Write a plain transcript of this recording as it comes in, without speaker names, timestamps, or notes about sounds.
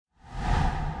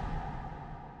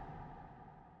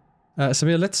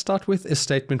Samir, let's start with a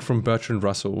statement from Bertrand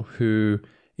Russell, who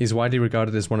is widely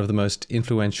regarded as one of the most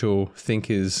influential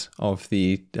thinkers of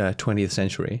the 20th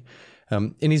century.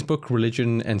 In his book,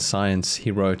 Religion and Science, he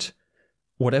wrote,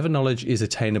 "Whatever knowledge is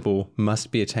attainable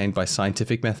must be attained by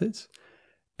scientific methods,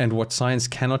 and what science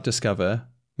cannot discover,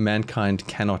 mankind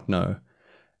cannot know."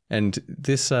 And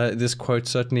this quote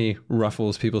certainly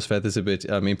ruffles people's feathers a bit.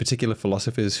 In particular,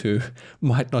 philosophers who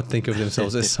might not think of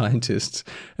themselves as scientists.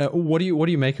 What do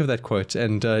you make of that quote?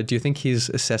 And do you think his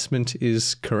assessment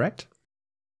is correct?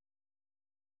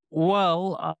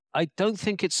 Well, I don't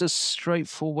think it's a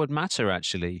straightforward matter,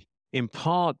 actually, in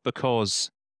part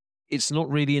because it's not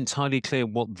really entirely clear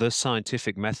what the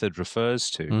scientific method refers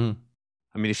to.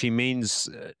 I mean, if he means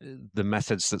the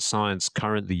methods that science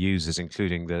currently uses,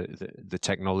 including the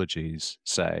technologies,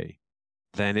 say,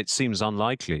 then it seems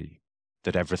unlikely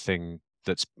that everything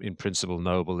that's in principle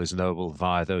knowable is knowable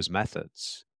via those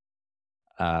methods.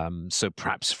 So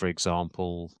perhaps, for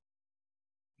example,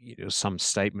 some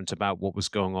statement about what was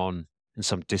going on in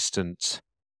some distant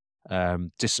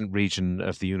region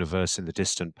of the universe in the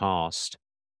distant past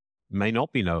may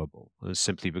not be knowable,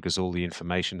 simply because all the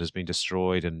information has been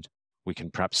destroyed, and we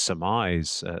can perhaps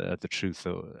surmise the truth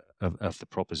of the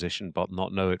proposition, but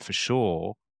not know it for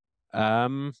sure.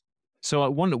 So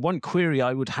one query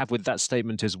I would have with that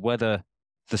statement is whether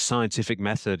the scientific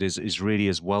method is really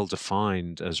as well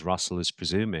defined as Russell is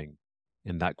presuming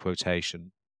in that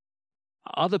quotation.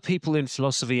 Other people in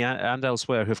philosophy and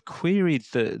elsewhere have queried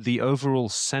the overall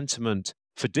sentiment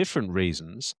for different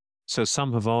reasons. So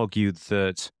some have argued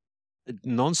that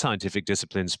non-scientific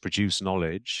disciplines produce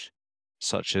knowledge,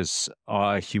 such as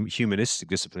our humanistic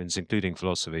disciplines, including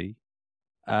philosophy.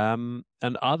 And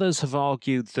others have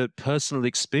argued that personal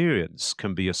experience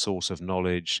can be a source of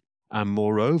knowledge and,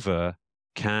 moreover,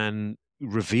 can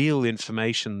reveal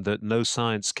information that no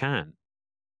science can.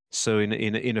 So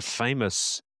in a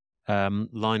famous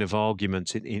line of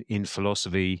argument in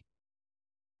philosophy,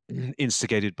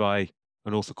 instigated by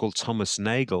an author called Thomas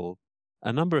Nagel,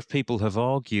 a number of people have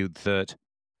argued that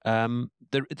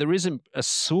there is a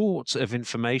sort of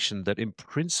information that in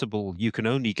principle you can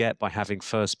only get by having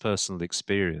first personal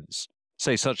experience,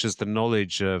 say such as the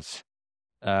knowledge of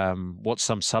what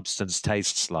some substance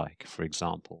tastes like, for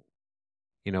example.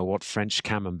 What French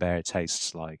camembert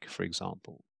tastes like, for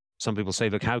example. Some people say,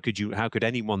 look, how could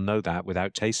anyone know that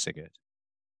without tasting it?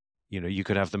 You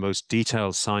could have the most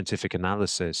detailed scientific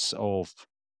analysis of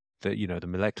the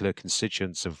molecular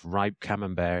constituents of ripe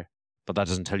camembert, but that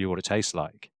doesn't tell you what it tastes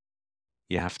like.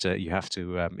 You have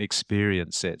to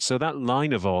experience it. So that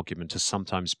line of argument has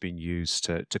sometimes been used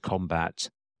to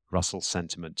combat Russell's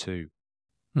sentiment too.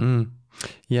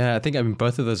 Yeah, I think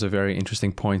both of those are very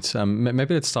interesting points.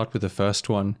 Maybe let's start with the first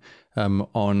one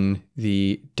on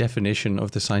the definition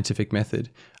of the scientific method.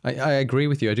 I agree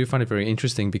with you. I do find it very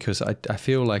interesting because I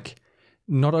feel like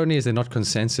not only is there not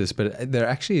consensus, but there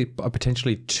actually are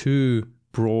potentially two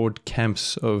broad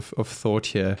camps of thought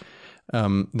here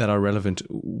that are relevant.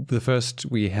 The first,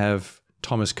 we have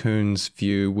Thomas Kuhn's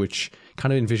view, which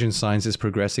kind of envisions science as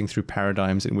progressing through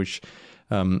paradigms in which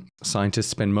scientists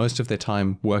spend most of their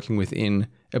time working within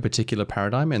a particular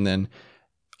paradigm, and then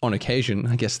on occasion,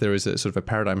 I guess there is a sort of a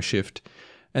paradigm shift.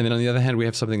 And then on the other hand, we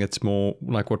have something that's more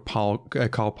like what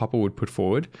Karl Popper would put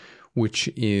forward, which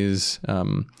is,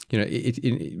 it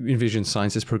envisions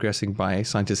science as progressing by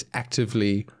scientists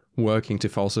actively working to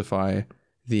falsify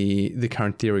the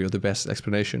current theory or the best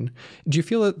explanation. Do you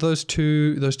feel that those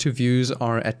two views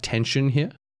are at tension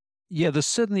here? Yeah, there's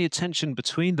certainly a tension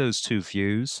between those two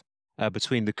views.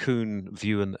 Between the Kuhn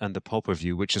view and the Popper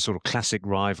view, which are sort of classic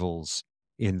rivals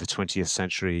in the 20th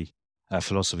century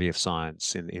philosophy of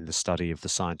science, in the study of the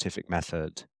scientific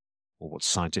method, or what's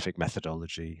scientific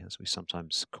methodology, as we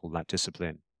sometimes call that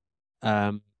discipline.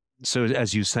 So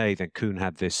as you say, then Kuhn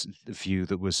had this view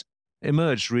that was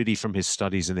emerged really from his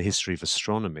studies in the history of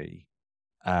astronomy,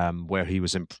 where he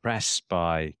was impressed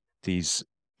by these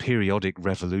periodic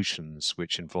revolutions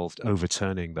which involved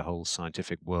overturning the whole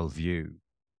scientific worldview.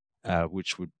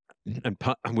 Which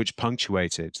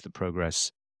punctuated the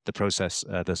process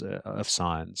of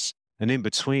science. And in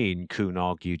between, Kuhn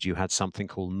argued you had something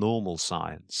called normal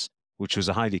science, which was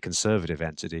a highly conservative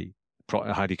entity,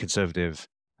 a highly conservative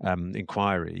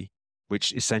inquiry,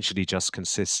 which essentially just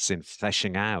consists in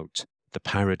fleshing out the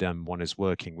paradigm one is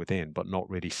working within, but not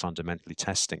really fundamentally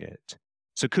testing it.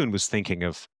 So Kuhn was thinking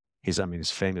of his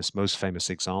most famous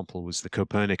example was the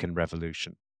Copernican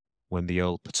revolution, when the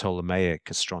old Ptolemaic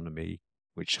astronomy,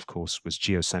 which of course was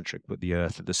geocentric, put the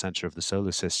Earth at the center of the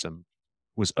solar system,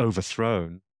 was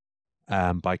overthrown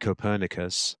by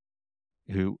Copernicus,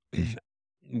 who,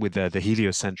 with the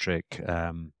heliocentric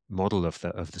model of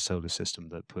the solar system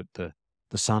that put the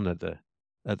sun at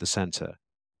the center.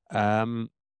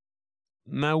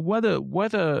 Now,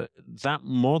 whether that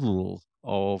model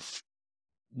of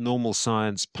normal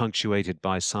science punctuated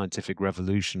by scientific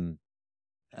revolution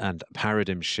and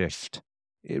paradigm shift,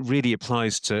 it really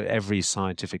applies to every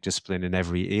scientific discipline in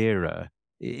every era,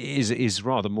 is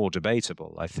rather more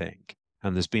debatable, I think.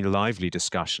 And there's been a lively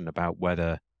discussion about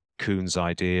whether Kuhn's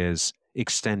ideas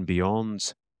extend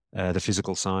beyond the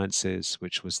physical sciences,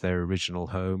 which was their original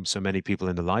home. So many people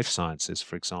in the life sciences,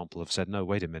 for example, have said, no,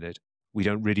 wait a minute, we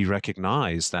don't really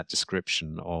recognize that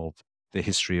description of the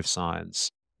history of science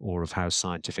or of how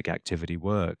scientific activity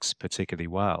works particularly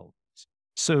well.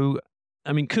 So,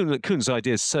 I mean, Kuhn's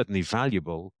idea is certainly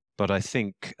valuable, but I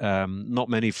think not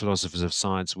many philosophers of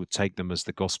science would take them as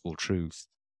the gospel truth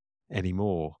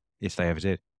anymore, if they ever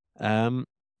did.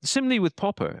 Similarly with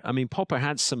Popper. I mean, Popper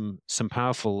had some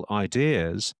powerful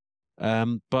ideas,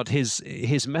 but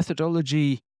his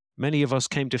methodology, many of us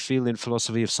came to feel in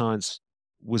philosophy of science,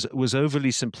 was overly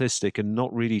simplistic and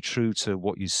not really true to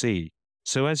what you see.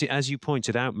 So as you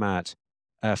pointed out, Matt,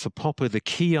 for Popper, the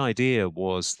key idea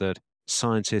was that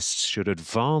scientists should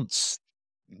advance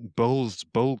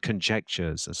bold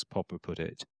conjectures, as Popper put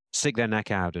it, stick their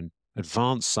neck out and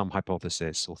advance some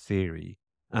hypothesis or theory,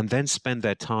 and then spend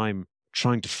their time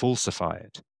trying to falsify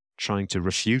it, trying to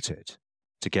refute it,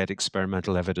 to get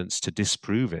experimental evidence to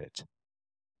disprove it.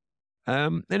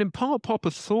 And in part, Popper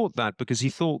thought that because he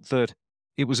thought that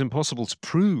it was impossible to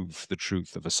prove the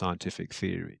truth of a scientific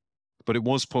theory, but it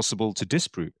was possible to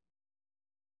disprove it.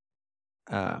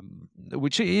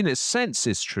 Which in a sense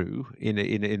is true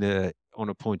on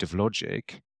a point of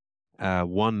logic.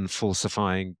 One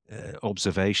falsifying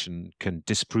observation can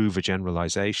disprove a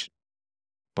generalization,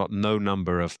 but no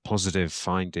number of positive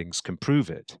findings can prove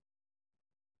it,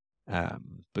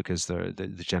 because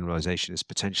the generalization is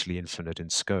potentially infinite in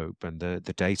scope and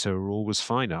the data are always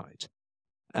finite.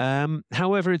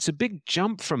 However, it's a big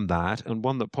jump from that, and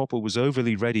one that Popper was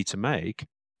overly ready to make,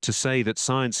 to say that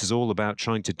science is all about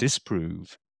trying to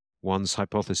disprove one's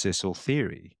hypothesis or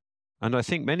theory. And I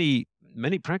think many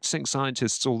practicing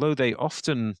scientists, although they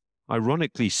often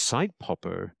ironically cite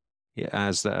Popper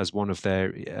as one of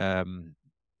their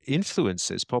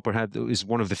influences, Popper is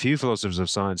one of the few philosophers of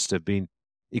science to have been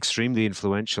extremely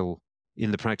influential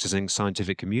in the practicing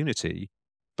scientific community.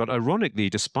 But ironically,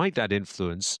 despite that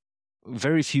influence,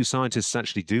 very few scientists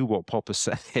actually do what Popper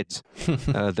said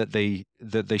that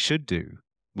they should do,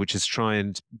 which is try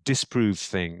and disprove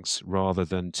things rather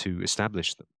than to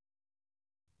establish them.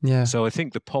 Yeah. So I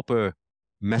think the Popper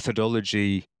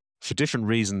methodology, for different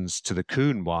reasons to the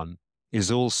Kuhn one,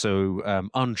 is also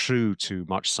untrue to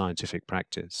much scientific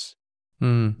practice,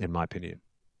 in my opinion.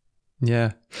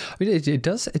 Yeah, I mean, it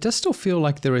does still feel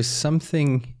like there is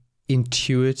something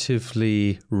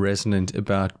intuitively resonant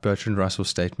about Bertrand Russell's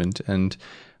statement, and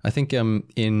I think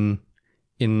in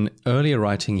earlier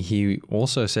writing he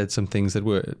also said some things that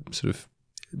were sort of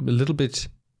a little bit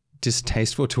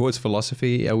distasteful towards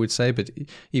philosophy, I would say, but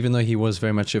even though he was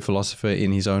very much a philosopher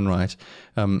in his own right,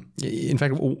 in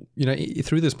fact, you know,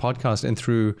 through this podcast and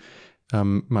through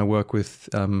my work with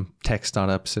tech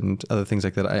startups and other things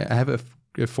like that, I have a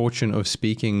fortune of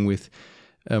speaking with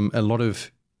a lot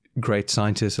of great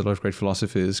scientists, a lot of great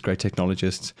philosophers, great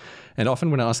technologists, and often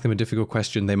when I ask them a difficult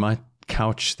question, they might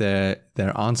couch their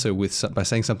answer by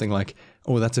saying something like,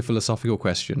 "Oh, that's a philosophical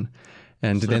question,"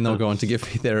 and then they'll go on to give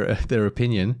me their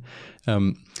opinion.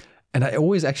 And I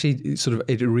always actually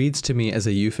it reads to me as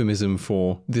a euphemism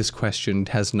for this question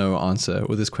has no answer,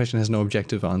 or this question has no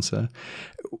objective answer.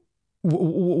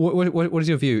 What is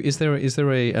your view? Is there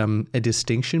a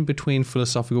distinction between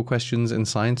philosophical questions and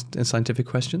scientific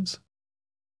questions?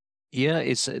 Yeah,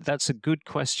 that's a good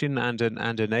question and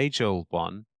an age-old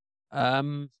one.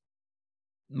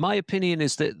 My opinion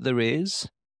is that there is,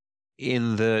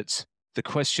 in that the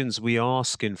questions we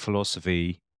ask in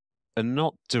philosophy are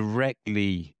not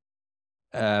directly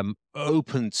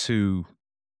open to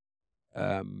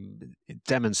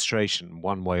demonstration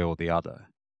one way or the other.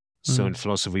 So in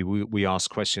philosophy, we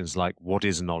ask questions like, what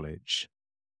is knowledge?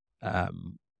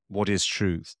 What is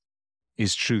truth?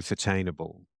 Is truth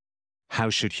attainable? How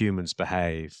should humans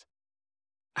behave?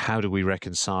 How do we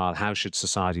reconcile? How should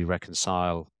society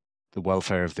reconcile the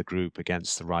welfare of the group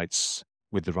against the rights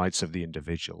of the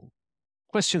individual?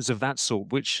 Questions of that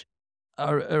sort, which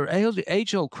are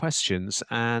age-old questions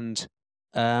and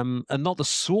not the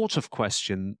sort of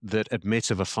question that admit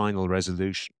of a final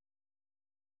resolution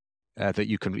that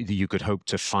you could hope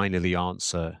to finally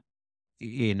answer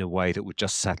in a way that would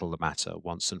just settle the matter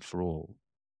once and for all,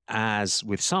 as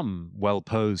with some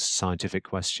well-posed scientific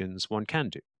questions one can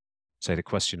do. say the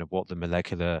question of what the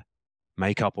molecular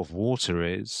makeup of water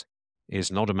is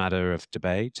not a matter of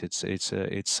debate.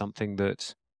 It's something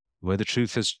that where the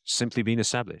truth has simply been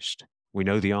established. We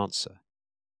know the answer.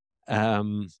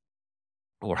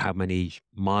 Or how many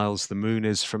miles the moon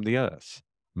is from the Earth.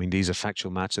 I mean, these are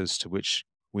factual matters to which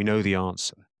we know the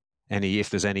answer. If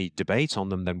there's any debate on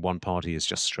them, then one party is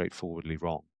just straightforwardly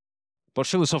wrong. But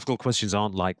philosophical questions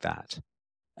aren't like that.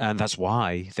 And that's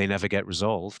why they never get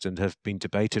resolved and have been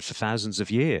debated for thousands of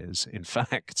years, in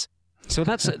fact. So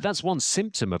that's one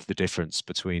symptom of the difference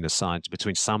between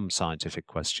some scientific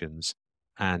questions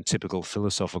and typical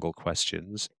philosophical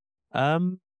questions.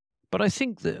 But I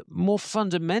think that more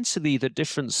fundamentally, the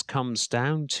difference comes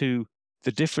down to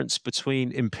the difference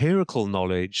between empirical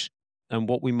knowledge and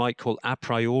what we might call a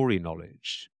priori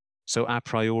knowledge. So a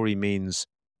priori means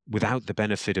without the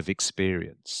benefit of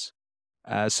experience.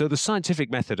 So the scientific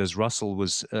method, as Russell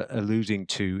was alluding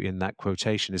to in that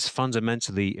quotation, is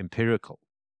fundamentally empirical.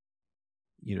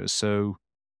 In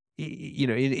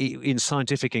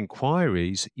scientific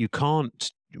inquiries, you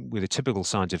can't, with a typical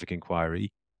scientific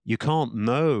inquiry, you can't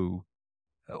know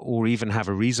or even have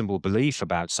a reasonable belief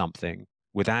about something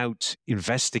without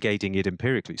investigating it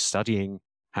empirically, studying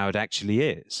how it actually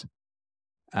is.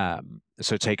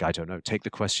 So take the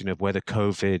question of whether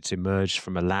COVID emerged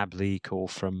from a lab leak or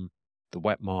from the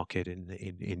wet market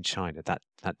in China,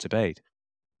 that debate.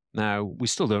 Now, we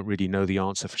still don't really know the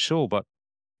answer for sure, but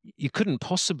you couldn't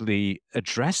possibly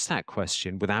address that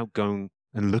question without going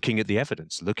and looking at the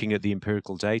evidence, looking at the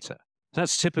empirical data.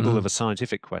 That's typical of a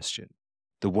scientific question.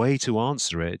 The way to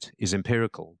answer it is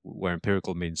empirical, where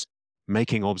empirical means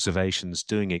making observations,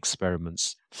 doing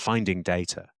experiments, finding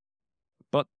data.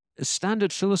 But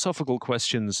standard philosophical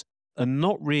questions are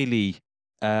not really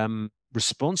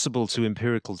responsible to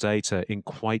empirical data in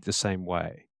quite the same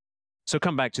way. So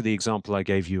come back to the example I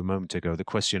gave you a moment ago, the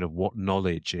question of what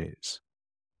knowledge is.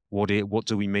 What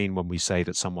do we mean when we say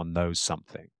that someone knows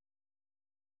something?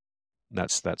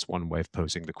 That's one way of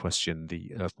posing the question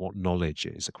of what knowledge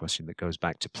is, a question that goes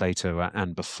back to Plato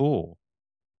and before.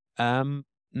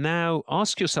 Now,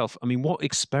 ask yourself, what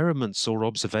experiments or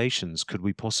observations could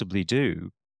we possibly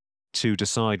do to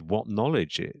decide what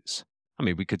knowledge is?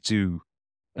 We could do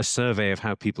a survey of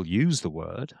how people use the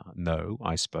word, know,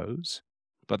 I suppose,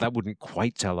 but that wouldn't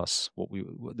quite tell us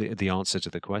the answer to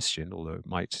the question, although it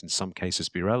might in some cases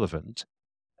be relevant.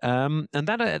 And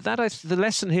the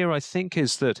lesson here, I think,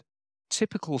 is that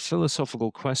typical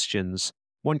philosophical questions,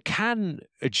 one can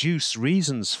adduce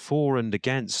reasons for and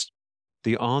against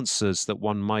the answers that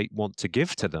one might want to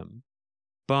give to them,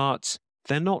 but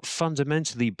they're not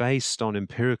fundamentally based on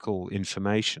empirical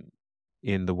information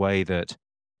in the way that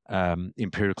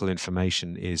empirical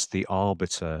information is the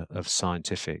arbiter of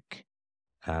scientific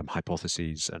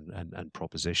hypotheses and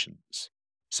propositions.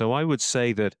 So I would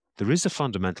say that there is a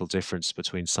fundamental difference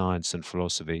between science and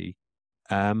philosophy,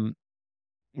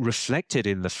 reflected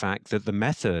in the fact that the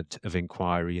method of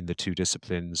inquiry in the two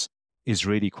disciplines is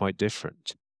really quite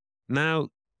different. Now,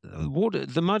 the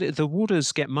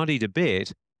waters get muddied a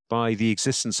bit by the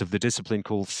existence of the discipline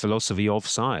called philosophy of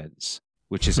science,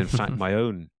 which is in fact my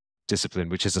own discipline,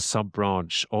 which is a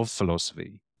sub-branch of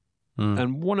philosophy.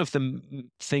 And one of the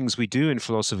things we do in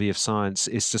philosophy of science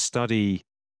is to study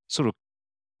sort of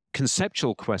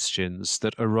conceptual questions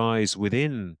that arise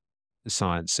within the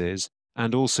sciences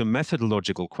and also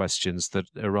methodological questions that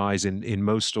arise in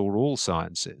most or all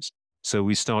sciences. So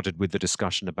we started with the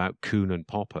discussion about Kuhn and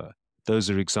Popper. Those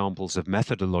are examples of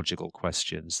methodological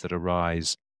questions that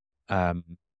arise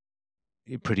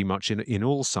pretty much in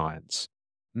all science.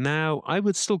 Now, I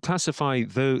would still classify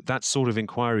that sort of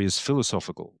inquiry as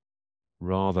philosophical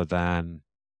rather than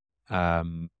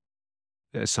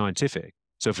scientific.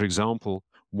 So, for example,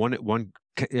 one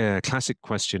classic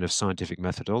question of scientific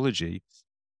methodology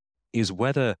is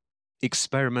whether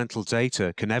experimental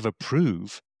data can ever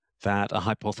prove that a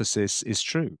hypothesis is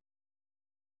true.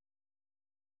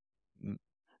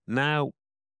 Now,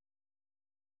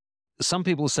 some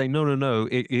people say, no,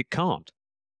 it can't.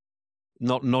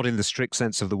 Not in the strict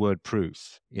sense of the word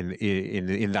proof,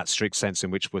 in that strict sense in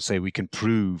which we'll say we can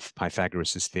prove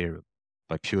Pythagoras' theorem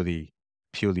by purely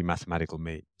mathematical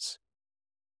means.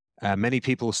 Many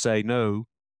people say, no,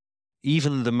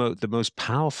 even the most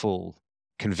powerful,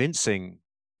 convincing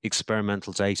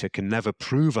experimental data can never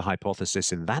prove a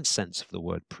hypothesis in that sense of the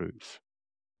word proof.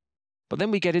 But then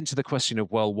we get into the question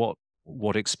of, well,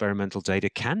 what experimental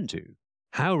data can do,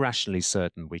 how rationally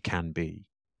certain we can be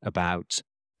about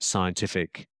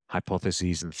scientific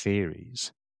hypotheses and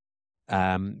theories,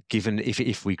 given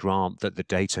if we grant that the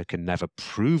data can never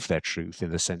prove their truth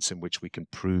in the sense in which we can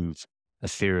prove a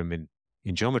theorem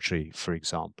in geometry, for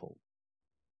example.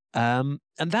 And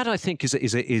that, I think,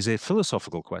 is a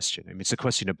philosophical question. I mean, it's a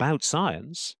question about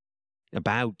science,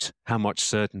 about how much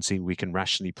certainty we can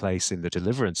rationally place in the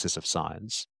deliverances of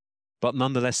science. But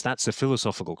nonetheless, that's a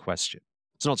philosophical question.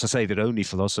 It's not to say that only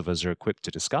philosophers are equipped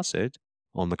to discuss it.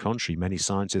 On the contrary, many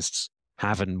scientists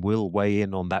have and will weigh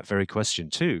in on that very question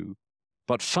too.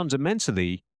 But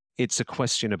fundamentally, it's a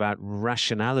question about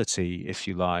rationality, if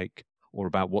you like, or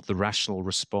about what the rational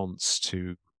response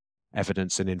to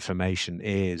evidence and information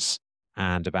is,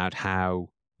 and about how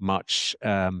much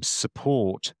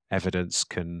support evidence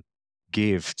can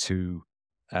give to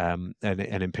an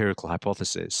empirical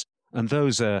hypothesis. And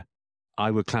those are,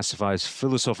 I would classify as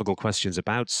philosophical questions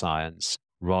about science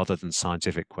rather than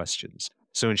scientific questions.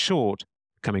 So in short,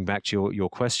 coming back to your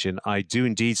question, I do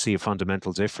indeed see a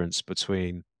fundamental difference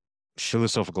between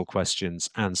philosophical questions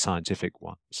and scientific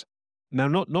ones. Now,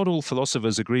 not all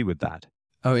philosophers agree with that.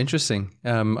 Oh, interesting.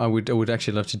 I would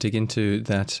actually love to dig into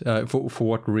that. For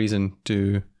what reason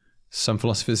do some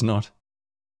philosophers not?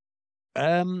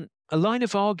 A line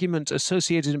of argument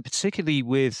associated in particularly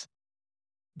with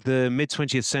the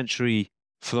mid-20th century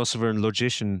philosopher and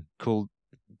logician called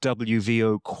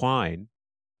W.V.O. Quine,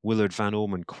 Willard Van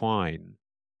Orman Quine,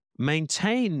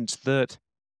 maintained that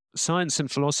science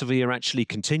and philosophy are actually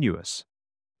continuous,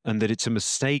 and that it's a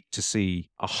mistake to see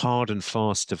a hard and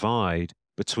fast divide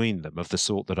between them of the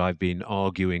sort that I've been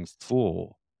arguing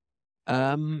for.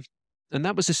 And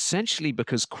that was essentially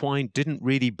because Quine didn't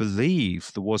really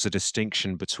believe there was a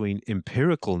distinction between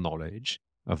empirical knowledge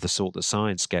of the sort that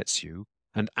science gets you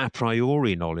and a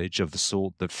priori knowledge of the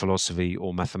sort that philosophy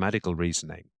or mathematical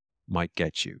reasoning might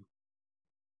get you.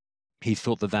 He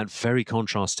thought that that very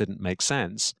contrast didn't make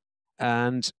sense,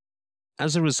 and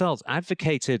as a result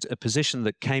advocated a position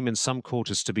that came in some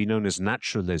quarters to be known as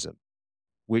naturalism,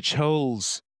 which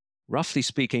holds, roughly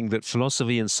speaking, that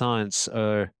philosophy and science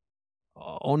are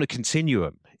on a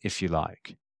continuum, if you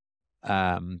like.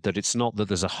 That it's not that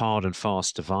there's a hard and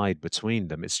fast divide between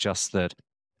them. It's just that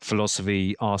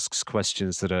philosophy asks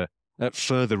questions that are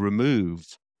further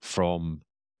removed from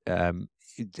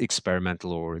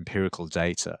experimental or empirical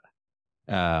data.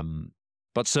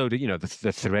 But so do,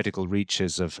 the theoretical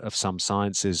reaches of some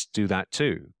sciences do that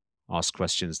too, ask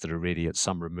questions that are really at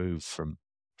some remove from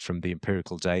the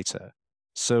empirical data.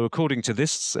 So according to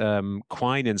this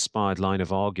Quine-inspired line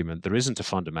of argument, there isn't a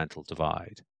fundamental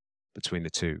divide between the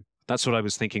two. That's what I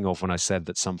was thinking of when I said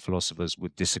that some philosophers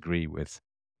would disagree with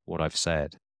what I've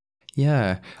said.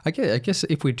 Yeah, I guess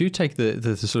if we do take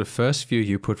the sort of first view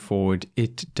you put forward,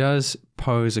 it does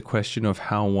pose a question of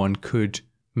how one could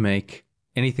make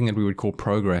anything that we would call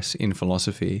progress in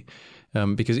philosophy.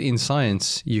 Because in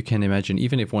science, you can imagine,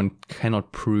 even if one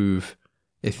cannot prove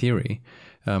a theory,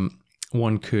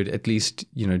 one could at least,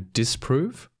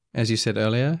 disprove, as you said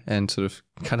earlier, and sort of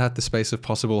cut out the space of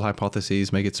possible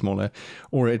hypotheses, make it smaller,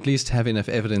 or at least have enough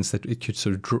evidence that it could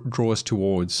sort of draw us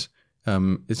towards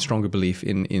a stronger belief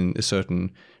in a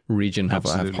certain region of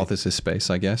hypothesis space,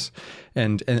 I guess.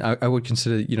 And I would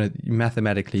consider,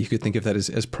 mathematically, you could think of that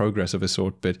as progress of a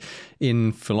sort. But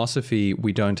in philosophy,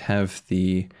 we don't have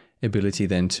the ability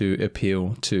then to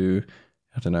appeal to,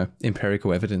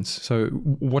 empirical evidence. So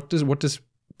what does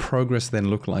progress then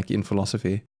look like in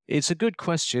philosophy? It's a good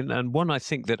question, and one I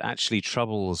think that actually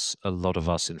troubles a lot of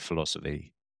us in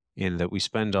philosophy, in that we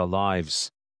spend our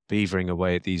lives beavering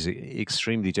away at these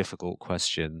extremely difficult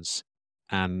questions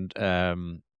and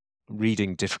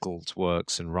reading difficult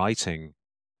works and writing,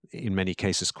 in many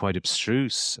cases, quite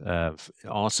abstruse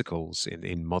articles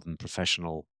in modern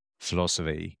professional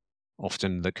philosophy,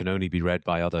 often that can only be read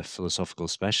by other philosophical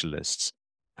specialists.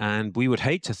 And we would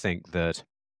hate to think that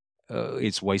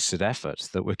it's wasted effort,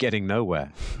 that we're getting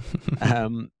nowhere.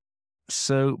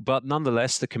 But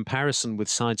nonetheless, the comparison with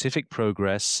scientific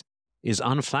progress is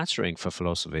unflattering for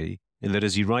philosophy, in that,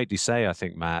 as you rightly say, I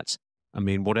think, Matt,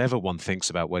 whatever one thinks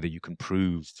about whether you can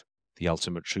prove the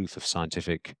ultimate truth of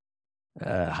scientific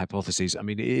hypotheses,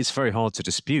 it's very hard to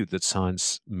dispute that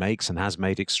science makes and has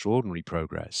made extraordinary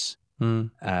progress.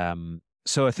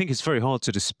 So I think it's very hard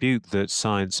to dispute that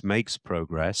science makes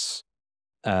progress.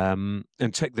 And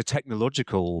the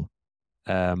technological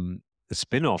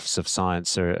spin-offs of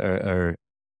science are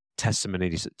testimony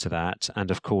to that,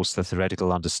 and of course the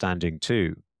theoretical understanding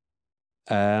too.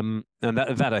 And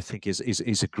that I think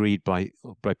is agreed by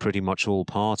pretty much all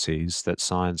parties, that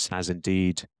science has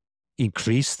indeed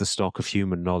increased the stock of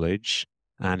human knowledge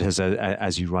and has,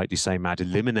 as you rightly say, Matt,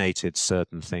 eliminated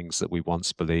certain things that we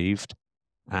once believed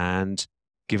and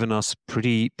given us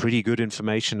pretty good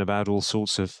information about all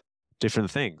sorts of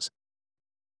different things.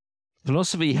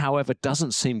 Philosophy, however,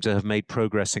 doesn't seem to have made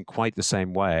progress in quite the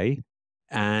same way.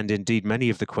 And indeed, many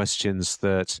of the questions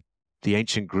that the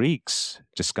ancient Greeks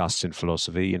discussed in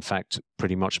philosophy, in fact,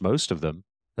 pretty much most of them,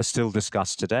 are still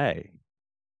discussed today.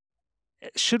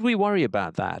 Should we worry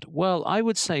about that? Well, I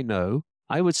would say no.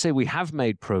 I would say we have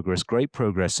made progress, great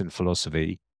progress in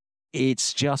philosophy.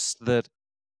 It's just that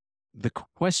the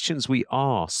questions we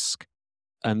ask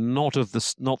are not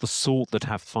the sort that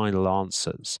have final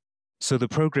answers. So the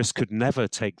progress could never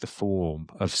take the form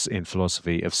of, in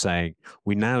philosophy, of saying,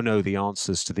 we now know the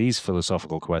answers to these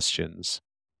philosophical questions,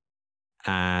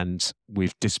 and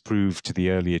we've disproved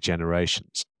the earlier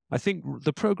generations. I think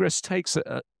the progress takes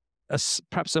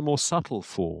perhaps a more subtle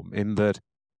form, in that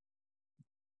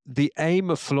the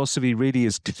aim of philosophy really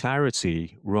is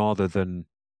clarity rather than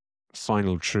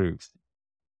final truth.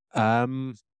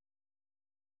 So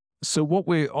what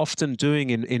we're often doing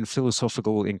in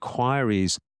philosophical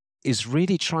inquiries is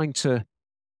really trying to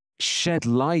shed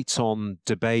light on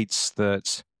debates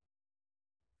that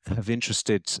have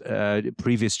interested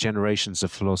previous generations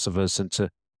of philosophers, and to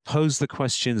pose the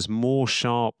questions more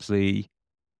sharply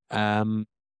and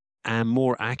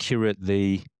more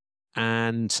accurately,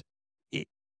 and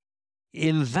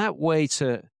in that way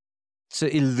to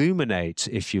illuminate,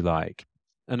 if you like.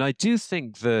 And I do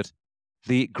think that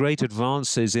the great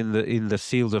advances in the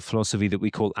field of philosophy that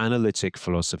we call analytic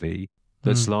philosophy,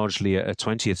 that's largely a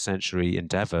 20th century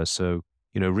endeavor. So,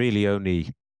 really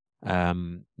only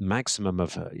maximum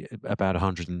of about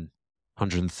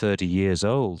 130 years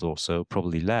old or so,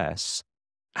 probably less,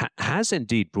 has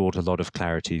indeed brought a lot of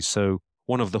clarity. So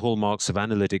one of the hallmarks of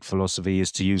analytic philosophy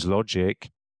is to use logic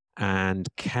and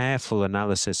careful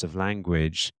analysis of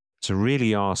language to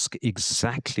really ask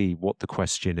exactly what the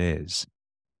question is.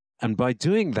 And by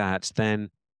doing that, then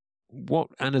what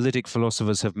analytic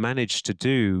philosophers have managed to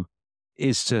do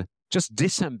is to just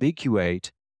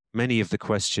disambiguate many of the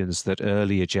questions that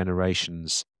earlier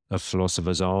generations of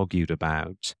philosophers argued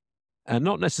about, and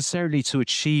not necessarily to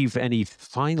achieve any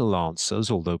final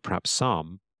answers, although perhaps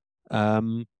some,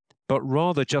 but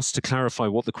rather just to clarify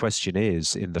what the question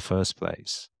is in the first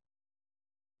place.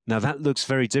 Now, that looks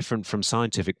very different from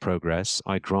scientific progress,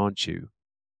 I grant you,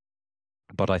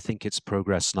 but I think it's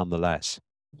progress nonetheless.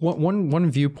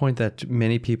 One viewpoint that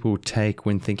many people take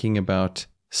when thinking about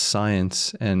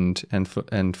science and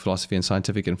philosophy and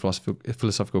scientific and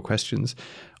philosophical questions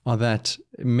are that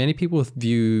many people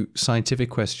view scientific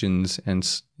questions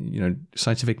and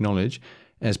scientific knowledge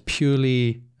as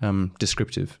purely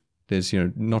descriptive. There's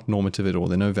not normative at all.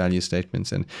 There are no value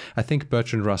statements. And I think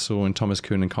Bertrand Russell and Thomas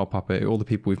Kuhn and Karl Popper, all the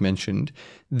people we've mentioned,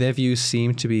 their views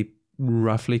seem to be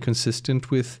roughly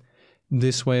consistent with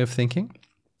this way of thinking.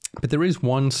 But there is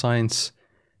one science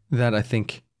that I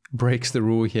think breaks the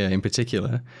rule here in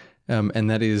particular, and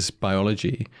that is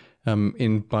biology.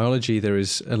 In biology, there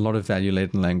is a lot of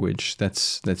value-laden language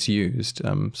that's used.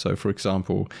 So, for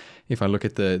example, if I look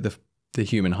at the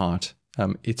human heart,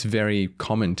 it's very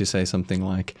common to say something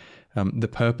like, the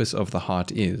purpose of the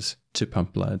heart is to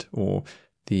pump blood, or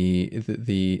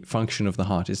the function of the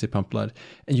heart is to pump blood.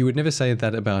 And you would never say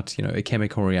that about a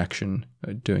chemical reaction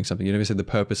doing something. You never say the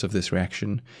purpose of this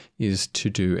reaction is to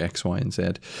do X, Y, and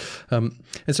Z. And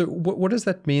so what does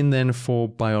that mean then for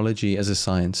biology as a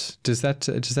science? Does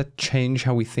that change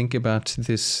how we think about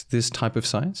this type of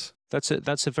science?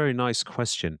 That's a very nice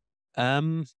question.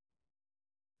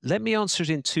 Let me answer it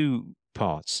in two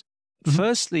parts. Mm-hmm.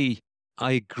 Firstly,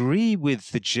 I agree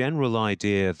with the general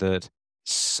idea that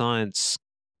science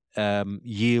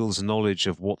yields knowledge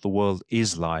of what the world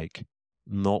is like,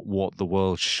 not what the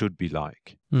world should be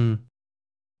like.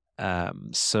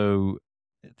 So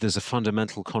there's a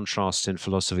fundamental contrast in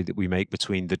philosophy that we make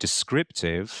between the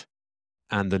descriptive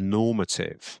and the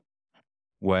normative,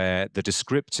 where the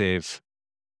descriptive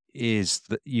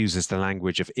uses the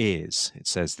language of is. It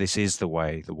says, this is the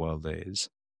way the world is.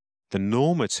 The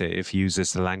normative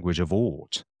uses the language of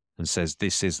ought and says,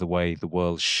 this is the way the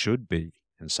world should be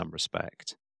in some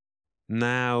respect.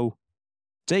 Now,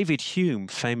 David Hume,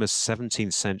 famous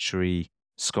 17th century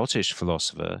Scottish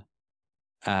philosopher,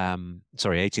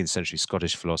 18th century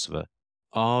Scottish philosopher,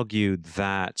 argued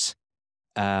that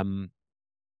one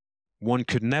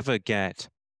could never get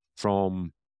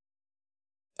from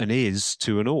an is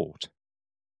to an ought,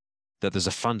 that there's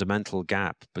a fundamental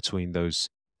gap between those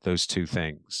two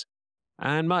things.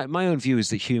 And my own view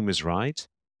is that Hume is right.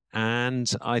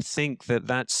 And I think that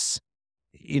that's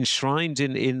enshrined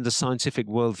in the scientific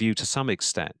worldview to some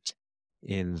extent,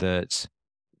 in that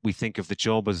we think of the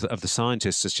job of the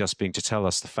scientist as just being to tell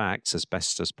us the facts as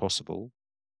best as possible.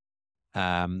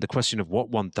 The question of what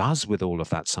one does with all of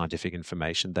that scientific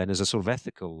information then is a sort of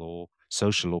ethical or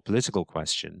social or political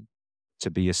question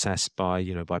to be assessed by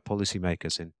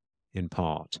policymakers in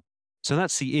part. So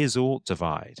that's the is-ought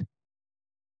divide.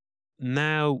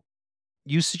 Now,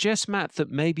 you suggest, Matt,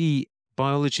 that maybe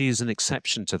biology is an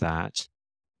exception to that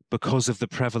because of the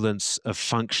prevalence of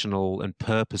functional and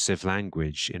purposive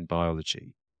language in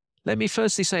biology. Let me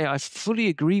firstly say I fully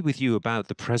agree with you about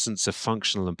the presence of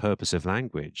functional and purposive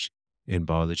language in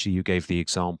biology. You gave the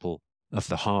example of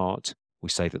the heart. We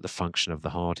say that the function of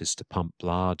the heart is to pump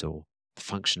blood, or the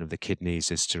function of the kidneys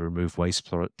is to remove waste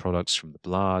products from the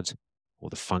blood,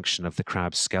 or the function of the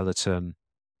crab's skeleton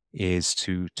is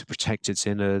to protect its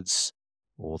innards,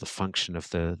 or the function of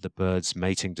the bird's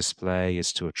mating display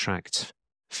is to attract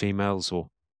females, or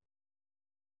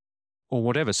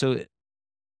whatever. So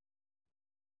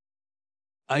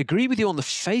I agree with you on the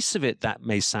face of it, that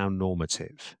may sound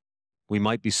normative. We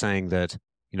might be saying that,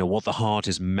 what the heart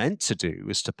is meant to do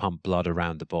is to pump blood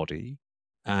around the body,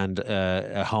 and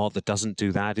a heart that doesn't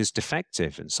do that is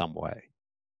defective in some way.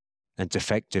 And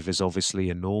defective is obviously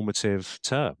a normative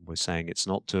term. We're saying it's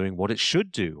not doing what it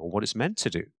should do or what it's meant to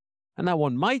do. And now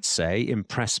one might say,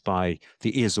 impressed by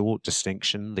the is-ought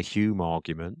distinction, the Hume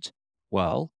argument,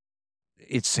 well,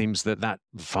 it seems that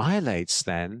violates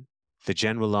then the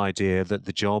general idea that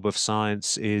the job of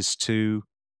science is to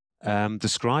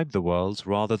describe the world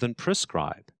rather than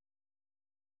prescribe.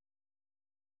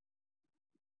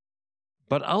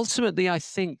 But ultimately, I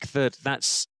think that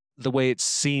that's the way it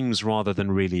seems rather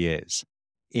than really is,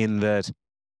 in that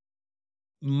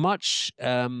much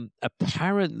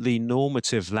apparently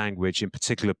normative language, in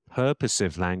particular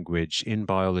purposive language in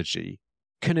biology,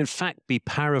 can in fact be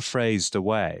paraphrased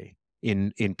away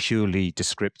in purely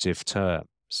descriptive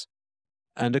terms.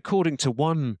 And according to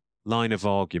one line of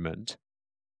argument,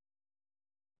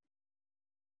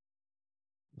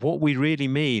 what we really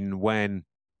mean when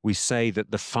we say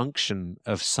that the function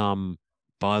of some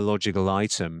biological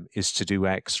item is to do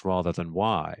X rather than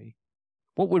Y,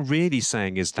 what we're really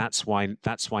saying is that's why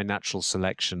natural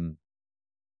selection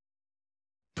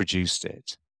produced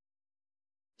it.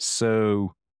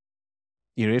 So,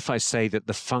 if I say that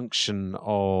the function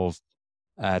of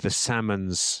the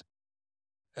salmon's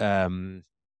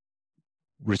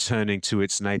returning to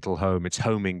its natal home, its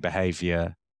homing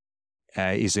behavior,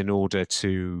 is in order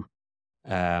to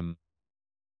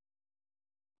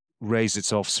raise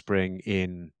its offspring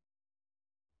in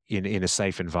a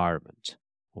safe environment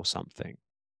or something,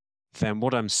 then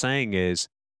what I'm saying is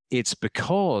it's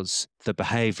because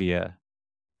the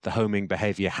homing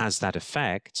behavior has that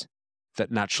effect,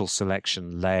 that natural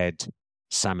selection led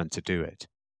salmon to do it,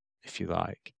 if you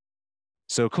like.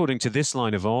 So according to this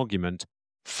line of argument,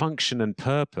 function and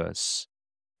purpose,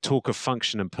 talk of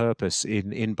function and purpose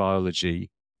in biology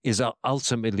is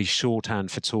ultimately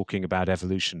shorthand for talking about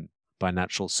evolution by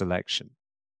natural selection.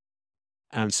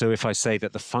 And so if I say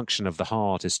that the function of the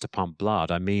heart is to pump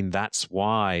blood, I mean that's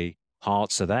why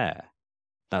hearts are there.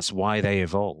 That's why they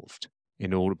evolved,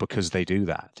 because they do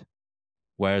that.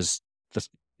 Whereas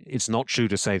it's not true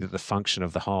to say that the function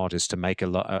of the heart is to make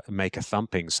a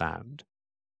thumping sound,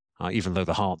 even though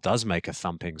the heart does make a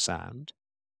thumping sound.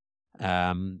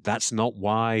 That's not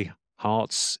why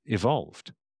hearts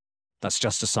evolved. That's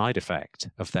just a side effect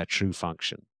of their true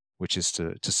function, which is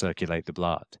to circulate the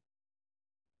blood.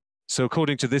 So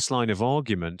according to this line of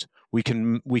argument, we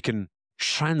can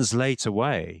translate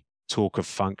away talk of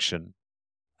function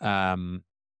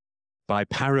by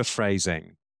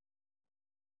paraphrasing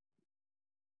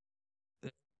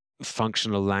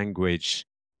functional language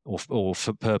or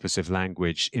purposive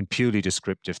language in purely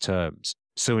descriptive terms.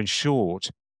 So in short,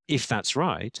 if that's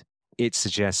right, it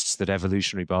suggests that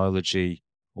evolutionary biology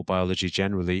or biology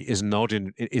generally is not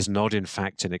in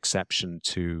fact an exception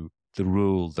to the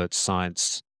rule that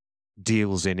science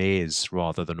deals in is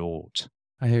rather than ought.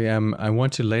 I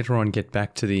want to later on get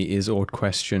back to the is-ought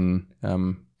question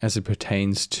as it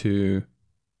pertains to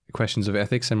questions of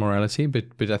ethics and morality,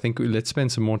 but I think let's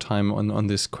spend some more time on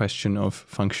this question of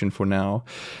function for now.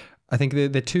 I think there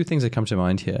are two things that come to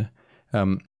mind here.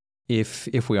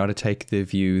 If we are to take the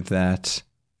view that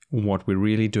what we're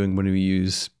really doing when we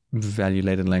use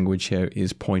value-laden language here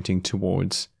is pointing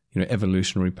towards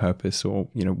evolutionary purpose, or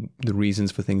the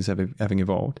reasons for things having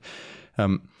evolved.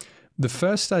 The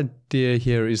first idea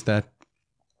here is that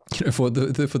for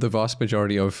the vast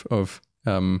majority of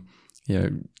written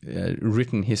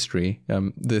history,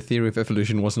 the theory of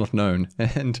evolution was not known,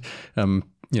 and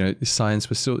science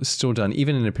was still done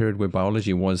even in a period where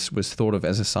biology was thought of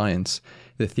as a science.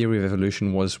 The theory of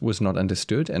evolution was not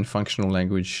understood, and functional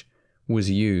language was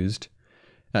used.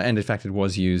 And in fact, it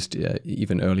was used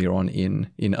even earlier on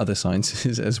in other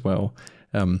sciences as well.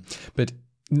 But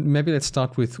maybe let's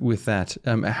start with that.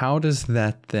 How does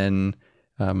that then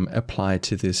apply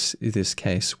to this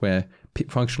case where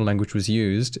functional language was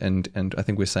used? And I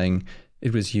think we're saying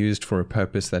it was used for a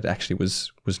purpose that actually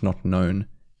was not known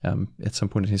at some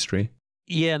point in history.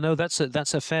 Yeah, no, that's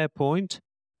a fair point.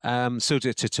 So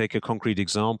to take a concrete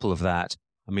example of that,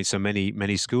 I mean, so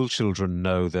many school children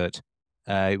know that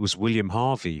it was William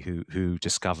Harvey who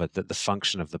discovered that the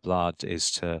function of the blood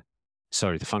is the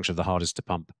function of the heart is to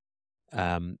pump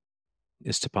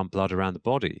blood around the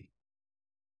body.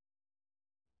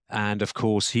 And of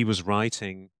course, he was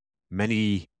writing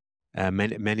many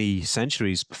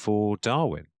centuries before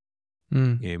Darwin,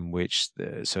 in which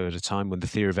so at a time when the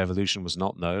theory of evolution was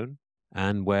not known,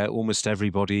 and where almost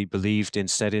everybody believed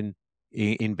instead in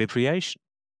creation.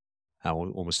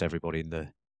 Almost everybody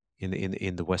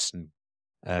in the Western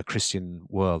Christian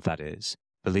world, that is,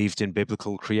 believed in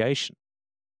biblical creation.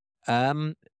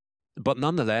 But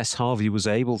nonetheless, Harvey was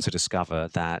able to discover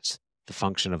that the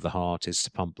function of the heart is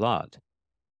to pump blood.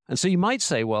 And so you might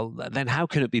say, well, then how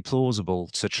can it be plausible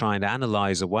to try and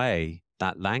analyze away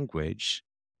that language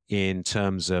in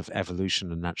terms of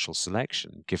evolution and natural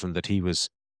selection, given that he was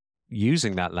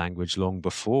using that language long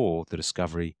before the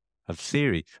discovery of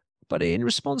theory? But in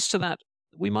response to that,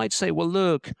 we might say, well,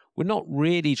 look, we're not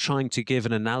really trying to give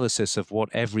an analysis of what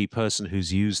every person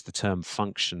who's used the term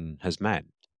function has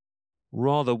meant.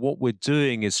 Rather, what we're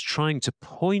doing is trying to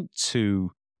point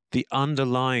to the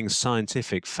underlying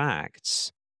scientific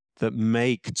facts that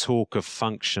make talk of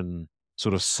function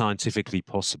sort of scientifically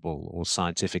possible or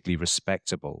scientifically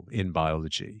respectable in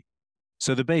biology.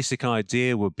 So the basic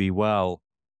idea would be, well,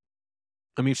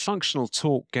 I mean, functional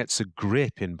talk gets a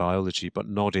grip in biology, but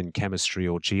not in chemistry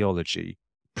or geology,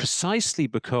 precisely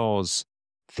because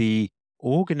the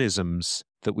organisms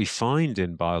that we find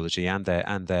in biology and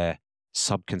their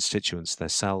subconstituents, their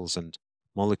cells and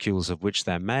molecules of which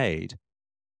they're made,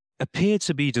 appear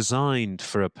to be designed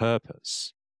for a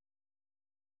purpose.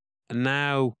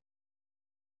 Now,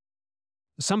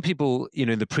 some people,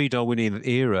 in the pre-Darwinian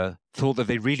era thought that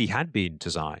they really had been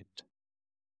designed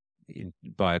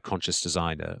by a conscious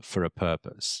designer for a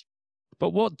purpose.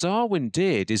 But what Darwin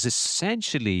did is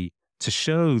essentially to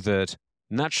show that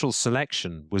natural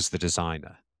selection was the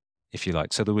designer, if you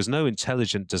like. So there was no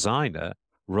intelligent designer.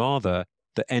 Rather,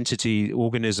 the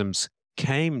organisms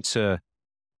came to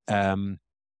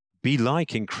be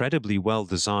like incredibly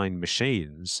well-designed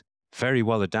machines, very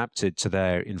well adapted to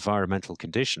their environmental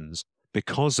conditions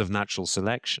because of natural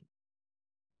selection.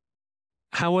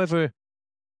 However,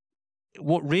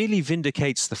 what really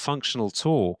vindicates the functional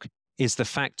talk is the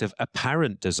fact of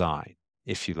apparent design,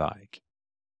 if you like,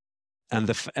 and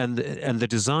the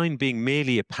design being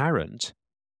merely apparent,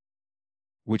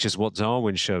 which is what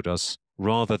Darwin showed us,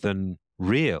 rather than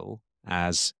real,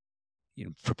 as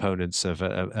proponents of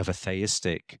a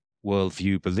theistic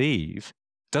worldview believe,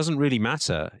 doesn't really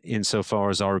matter insofar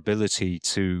as our ability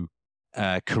to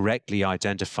correctly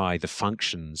identify the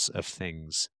functions of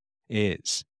things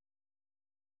is.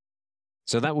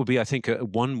 So that would be, I think,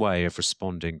 one way of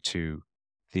responding to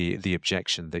the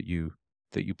objection that you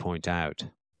point out.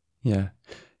 Yeah,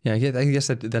 I guess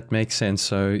that makes sense.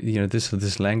 So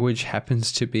this language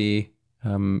happens to be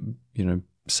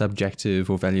subjective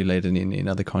or value laden in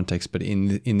other contexts, but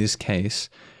in this case,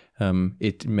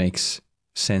 it makes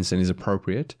sense and is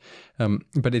appropriate.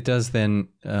 But it does then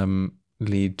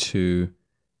lead to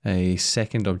a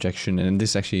second objection, and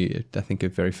this is actually, I think, a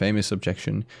very famous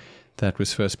objection that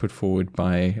was first put forward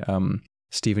by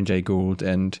Stephen Jay Gould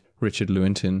and Richard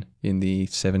Lewontin in the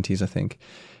 70s, I think.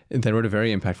 They wrote a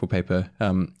very impactful paper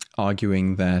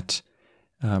arguing that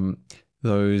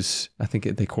those, I think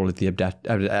they call it the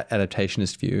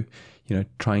adaptationist view,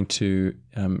 trying to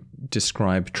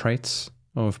describe traits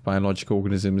of biological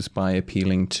organisms by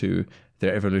appealing to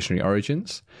their evolutionary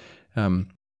origins.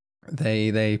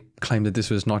 They claimed that this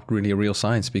was not really a real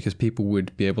science because people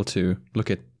would be able to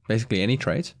look at basically any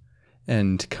trait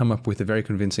and come up with a very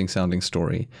convincing sounding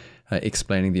story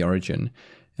explaining the origin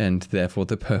and therefore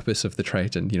the purpose of the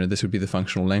trait. And, this would be the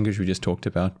functional language we just talked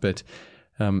about. But,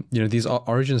 these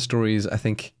origin stories, I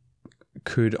think,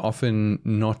 could often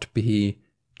not be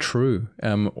true,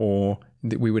 or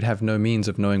we would have no means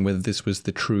of knowing whether this was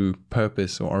the true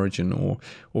purpose or origin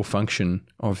or function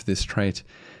of this trait.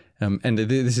 And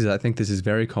I think this is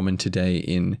very common today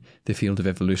in the field of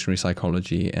evolutionary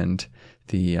psychology and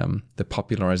the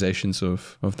popularizations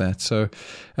of that. So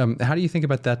how do you think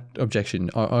about that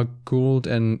objection? Are Gould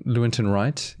and Lewontin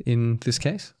right in this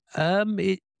case?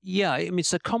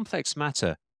 It's a complex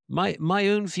matter. My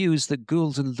own view is that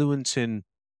Gould and Lewontin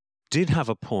did have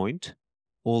a point,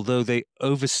 although they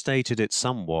overstated it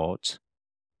somewhat,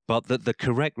 but that the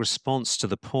correct response to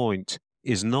the point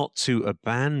is not to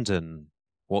abandon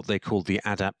what they call the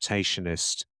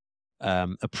adaptationist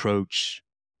approach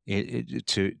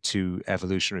to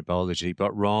evolutionary biology,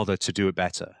 but rather to do it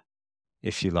better,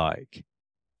 if you like.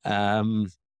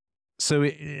 So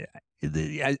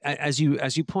as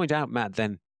you point out, Matt,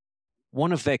 then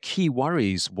one of their key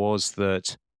worries was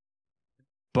that,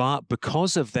 but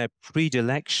because of their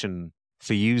predilection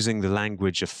for using the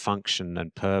language of function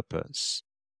and purpose,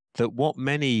 that what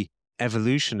many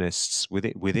evolutionists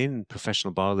within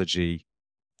professional biology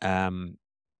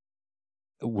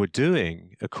were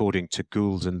doing, according to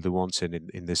Gould and Lewontin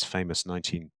in this famous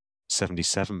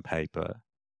 1977 paper,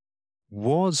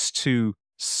 was to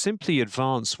simply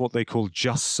advance what they call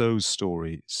just so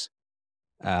stories.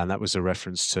 And that was a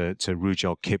reference to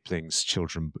Rudyard Kipling's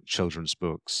children's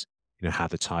books, How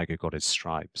the Tiger Got Its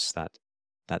Stripes,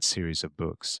 that series of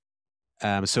books.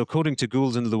 So according to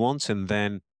Gould and Lewontin,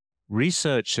 then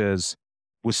researchers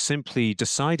were simply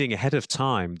deciding ahead of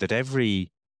time that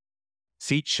every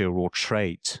feature or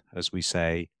trait, as we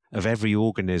say, of every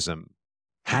organism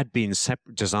had been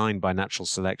designed by natural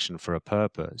selection for a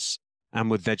purpose, and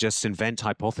would they just invent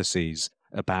hypotheses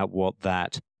about what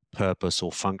that purpose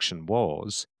or function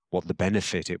was, what the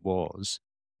benefit it was,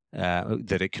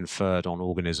 that it conferred on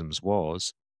organisms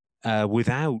was,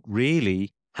 without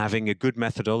really having a good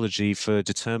methodology for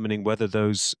determining whether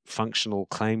those functional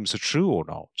claims are true or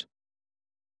not.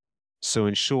 So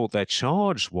in short, their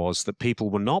charge was that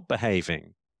people were not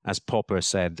behaving as Popper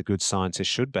said the good scientists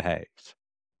should behave,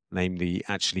 namely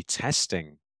actually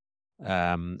testing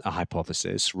a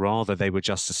hypothesis. Rather, they were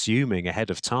just assuming ahead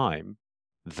of time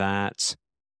that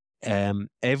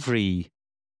every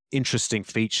interesting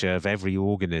feature of every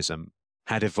organism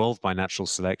had evolved by natural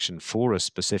selection for a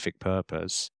specific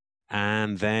purpose,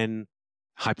 and then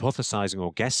hypothesizing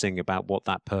or guessing about what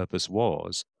that purpose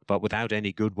was, but without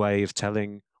any good way of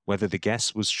telling whether the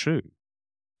guess was true.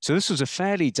 So this was a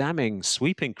fairly damning,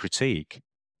 sweeping critique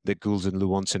that Gould and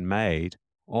Lewontin made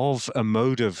of a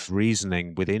mode of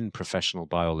reasoning within professional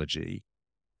biology,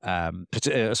 a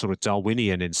sort of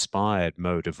Darwinian-inspired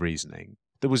mode of reasoning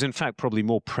that was in fact probably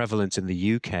more prevalent in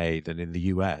the UK than in the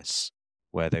US,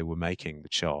 where they were making the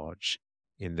charge.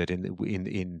 In that,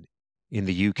 in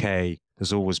the UK,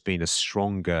 there's always been a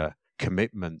stronger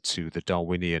commitment to the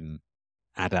Darwinian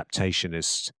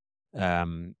adaptationist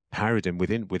paradigm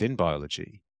within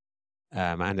biology,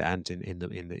 and in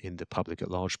the public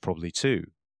at large probably too.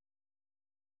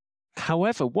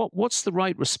 However, what's the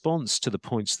right response to the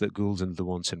points that Gould and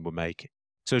Lewontin were making?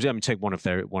 So let me take one of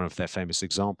their famous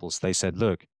examples. They said,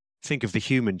 look, think of the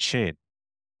human chin,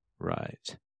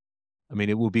 right? I mean,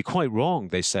 it would be quite wrong,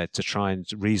 they said, to try and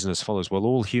reason as follows. Well,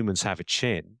 all humans have a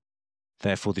chin.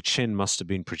 Therefore, the chin must have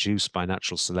been produced by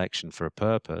natural selection for a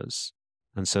purpose.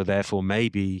 And so therefore,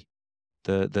 maybe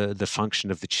the function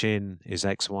of the chin is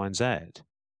X, Y, and Z.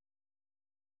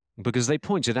 Because they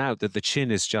pointed out that the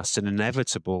chin is just an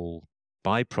inevitable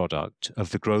byproduct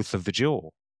of the growth of the jaw,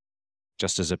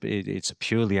 just as it's a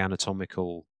purely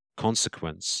anatomical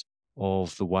consequence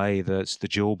of the way that the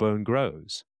jawbone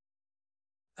grows.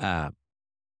 And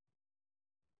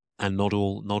not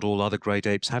all other great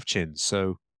apes have chins.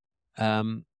 So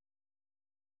that's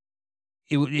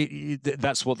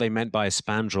what they meant by a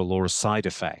spandrel or a side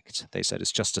effect. They said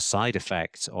it's just a side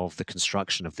effect of the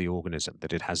construction of the organism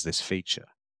that it has this feature.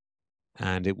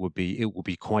 And it would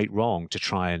be quite wrong to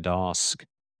try and ask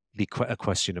a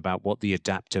question about what the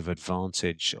adaptive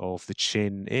advantage of the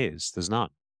chin is. There's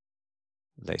none,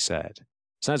 they said.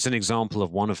 So that's an example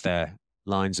of one of their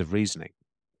lines of reasoning.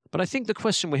 But I think the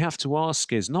question we have to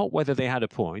ask is not whether they had a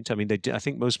point. I mean, I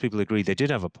think most people agree they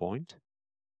did have a point,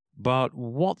 but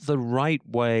what the right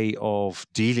way of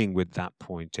dealing with that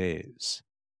point is.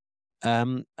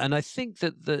 And I think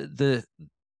that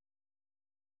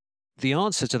the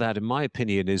answer to that, in my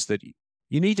opinion, is that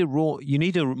you need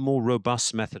a more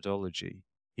robust methodology.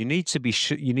 You need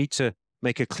to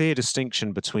make a clear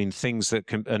distinction between things that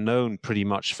are known pretty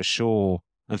much for sure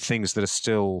and things that are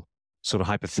still sort of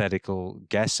hypothetical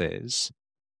guesses.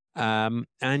 And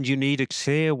you need a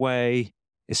clear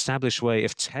established way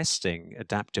of testing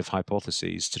adaptive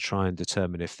hypotheses to try and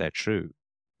determine if they're true.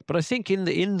 But I think in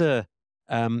the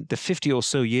 50 or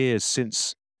so years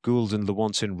since Gould and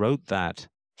Lewontin wrote that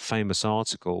famous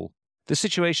article, the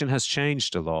situation has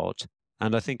changed a lot.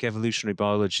 And I think evolutionary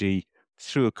biology,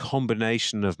 through a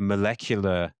combination of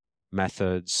molecular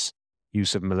methods,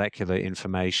 use of molecular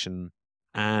information,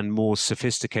 and more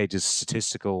sophisticated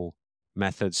statistical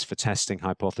methods for testing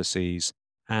hypotheses,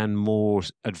 and more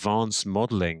advanced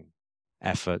modeling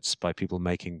efforts by people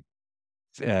making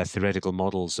theoretical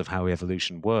models of how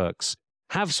evolution works,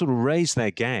 have sort of raised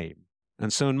their game.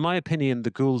 And so in my opinion,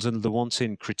 the Gould and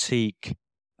Lewontin critique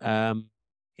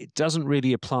it doesn't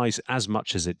really apply as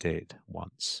much as it did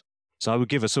once. So I would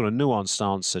give a sort of nuanced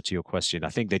answer to your question. I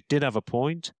think they did have a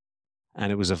point,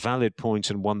 and it was a valid point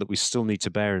and one that we still need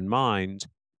to bear in mind,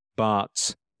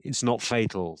 but it's not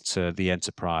fatal to the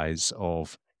enterprise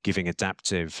of giving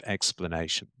adaptive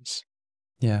explanations.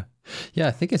 Yeah. Yeah,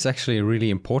 I think it's actually a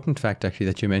really important fact, actually,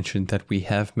 that you mentioned that we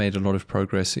have made a lot of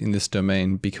progress in this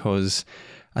domain, because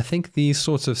I think these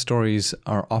sorts of stories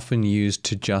are often used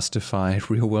to justify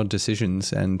real-world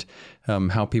decisions and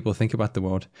how people think about the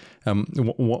world.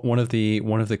 One of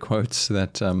the quotes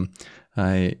that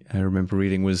I remember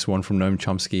reading was one from Noam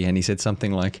Chomsky, and he said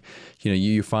something like,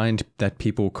 you find that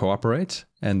people cooperate,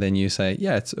 and then you say,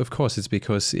 yeah, of course it's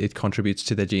because it contributes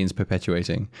to their genes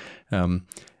perpetuating.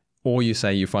 Or you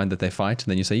say you find that they fight,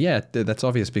 and then you say, yeah, that's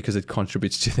obvious because it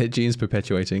contributes to their genes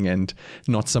perpetuating and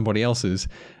not somebody else's.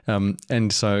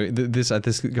 And so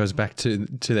this goes back to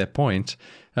their point.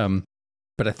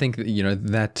 But I think that,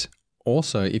 that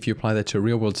also, if you apply that to a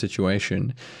real world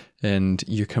situation and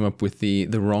you come up with the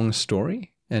wrong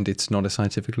story and it's not a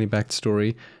scientifically backed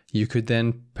story, you could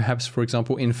then perhaps, for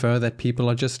example, infer that people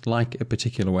are just like a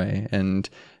particular way, and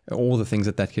all the things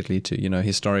that could lead to.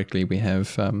 Historically, we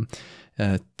have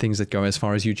things that go as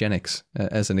far as eugenics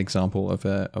as an example of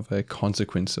a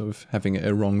consequence of having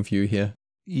a wrong view here.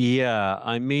 Yeah,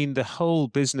 I mean, the whole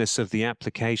business of the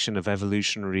application of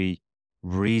evolutionary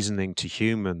reasoning to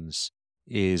humans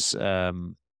is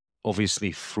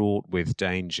obviously fraught with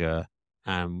danger.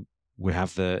 We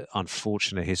have the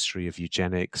unfortunate history of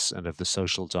eugenics and of the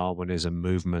social Darwinism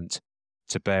movement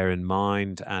to bear in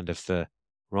mind, and of the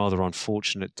rather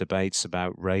unfortunate debates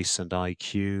about race and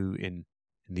IQ in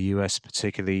the US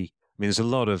particularly. I mean, there's a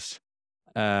lot of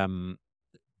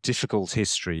difficult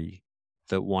history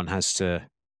that one has to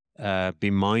be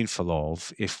mindful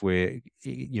of if we're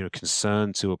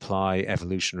concerned to apply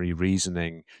evolutionary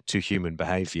reasoning to human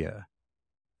behavior,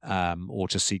 or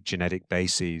to seek genetic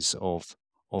bases of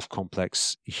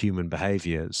complex human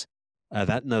behaviors.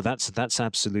 That's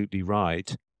absolutely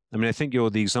right. I mean, I think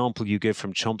the example you give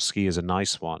from Chomsky is a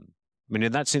nice one. I mean,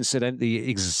 and that's incidentally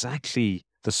exactly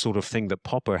the sort of thing that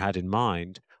Popper had in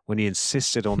mind when he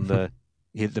insisted on the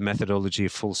methodology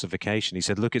of falsification. He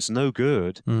said, look, it's no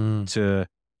good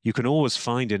you can always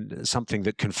find something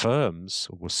that confirms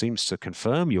or seems to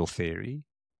confirm your theory.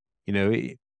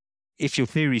 If your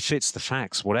theory fits the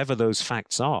facts, whatever those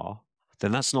facts are,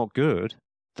 then that's not good.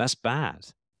 That's bad,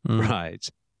 right?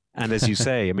 And as you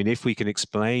say, I mean, if we can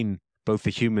explain both the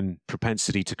human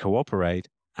propensity to cooperate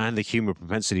and the human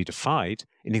propensity to fight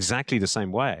in exactly the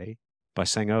same way, by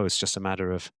saying, oh, it's just a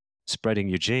matter of spreading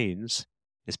your genes,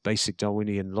 it's basic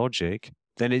Darwinian logic,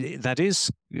 then that is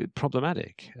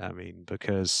problematic. I mean, but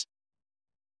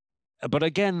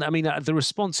again, I mean, the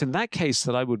response in that case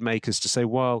that I would make is to say,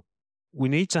 well, we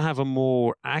need to have a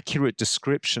more accurate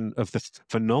description of the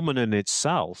phenomenon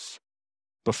itself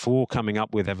before coming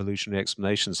up with evolutionary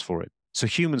explanations for it. So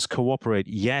humans cooperate,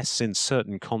 yes, in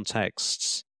certain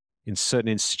contexts, in certain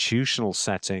institutional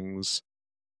settings,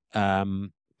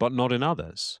 but not in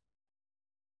others.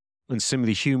 And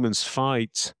similarly, humans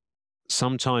fight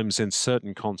sometimes in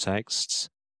certain contexts,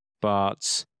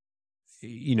 but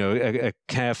a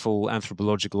careful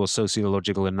anthropological or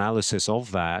sociological analysis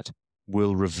of that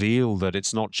will reveal that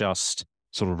it's not just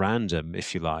sort of random,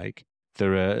 if you like.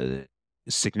 There are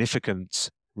significant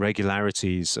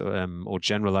regularities or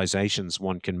generalizations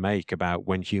one can make about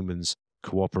when humans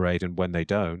cooperate and when they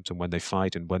don't, and when they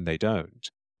fight and when they don't.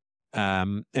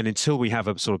 And until we have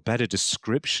a sort of better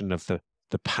description of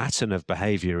the pattern of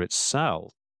behavior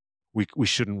itself, we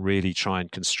shouldn't really try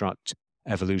and construct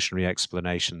evolutionary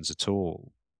explanations at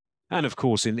all. And of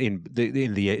course, in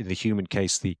the human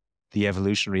case, the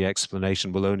evolutionary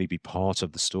explanation will only be part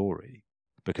of the story,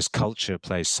 because culture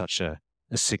plays such a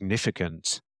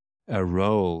significant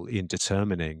role in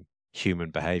determining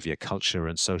human behavior, culture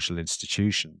and social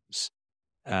institutions,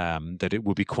 that it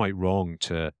would be quite wrong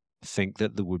to think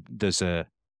that there's a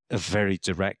very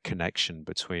direct connection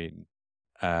between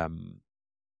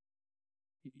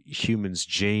humans'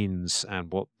 genes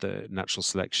and what the natural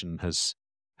selection has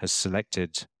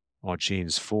selected our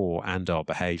genes for and our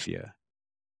behavior.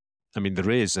 I mean,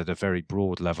 there is at a very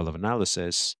broad level of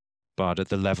analysis, but at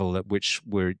the level at which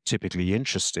we're typically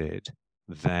interested,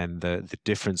 then the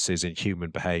differences in human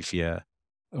behavior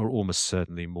are almost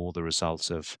certainly more the result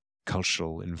of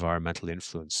cultural, environmental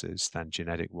influences than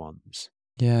genetic ones.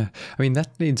 Yeah, I mean,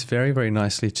 that leads very, very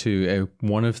nicely to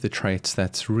one of the traits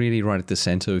that's really right at the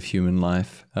center of human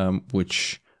life,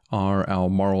 which are our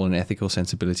moral and ethical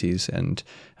sensibilities, and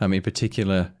in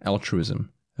particular,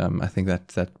 altruism. I think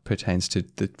that pertains to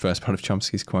the first part of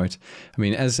Chomsky's quote. I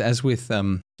mean, as with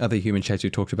other human shapes you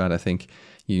talked about, I think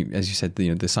as you said,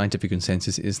 the scientific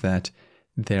consensus is that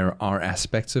there are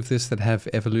aspects of this that have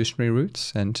evolutionary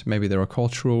roots, and maybe there are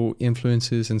cultural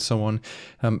influences and so on.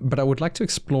 But I would like to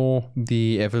explore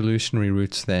the evolutionary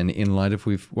roots then in light of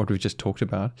what we've just talked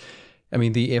about. I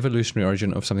mean, the evolutionary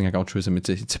origin of something like altruism,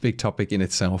 it's a big topic in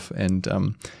itself, and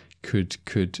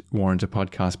could warrant a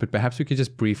podcast. But perhaps we could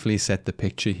just briefly set the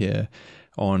picture here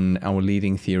on our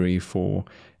leading theory for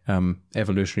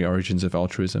evolutionary origins of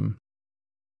altruism,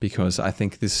 because I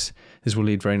think this will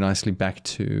lead very nicely back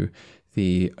to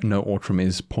the no autumn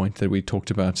is point that we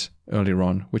talked about earlier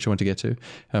on, which I want to get to.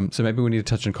 So maybe we need to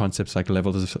touch on concepts like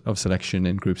levels of selection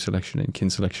and group selection and kin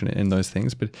selection and those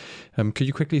things. But could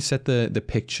you quickly set the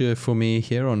picture for me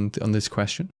here on this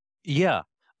question? Yeah.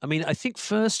 I mean, I think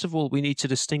first of all, we need to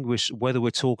distinguish whether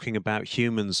we're talking about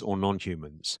humans or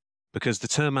non-humans, because the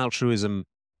term altruism,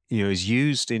 is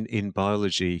used in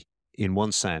biology in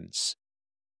one sense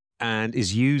and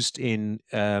is used in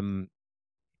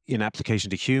application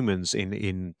to humans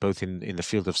in both in the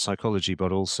field of psychology,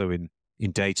 but also in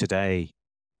day-to-day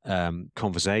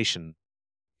conversation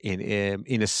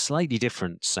in a slightly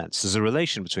different sense. There's a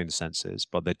relation between the senses,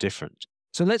 but they're different.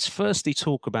 So let's firstly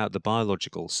talk about the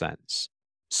biological sense.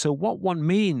 So what one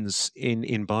means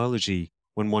in biology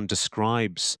when one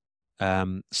describes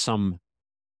some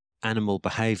animal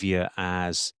behavior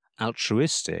as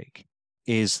altruistic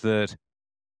is that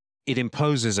it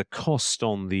imposes a cost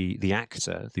on the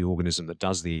actor, the organism that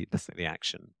does the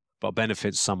action, but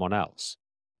benefits someone else.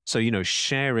 So,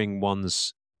 sharing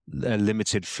one's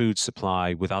limited food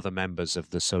supply with other members of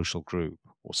the social group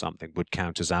or something would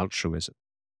count as altruism.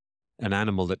 An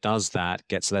animal that does that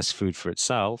gets less food for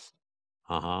itself,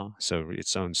 so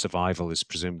its own survival is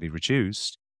presumably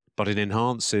reduced, but it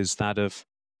enhances that of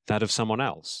someone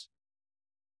else.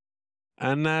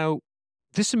 And now,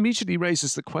 this immediately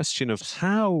raises the question of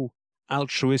how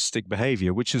altruistic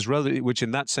behavior, which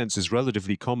in that sense is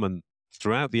relatively common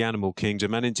throughout the animal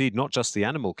kingdom, and indeed not just the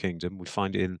animal kingdom, we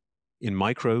find it in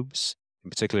microbes, in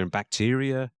particular in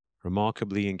bacteria,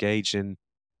 remarkably engage in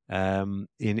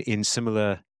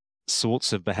similar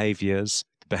sorts of behaviors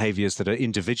that are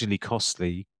individually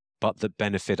costly but that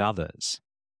benefit others,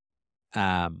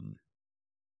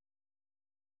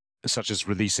 such as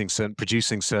producing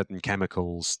certain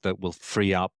chemicals that will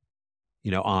free up,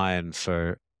 iron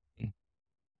for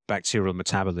bacterial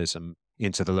metabolism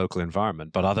into the local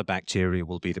environment, but other bacteria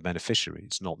will be the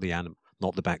beneficiaries, not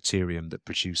the bacterium that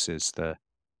produces the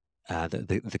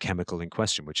chemical in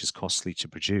question, which is costly to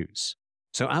produce.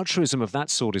 So altruism of that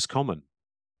sort is common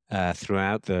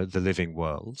throughout the living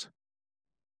world.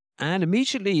 And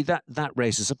immediately that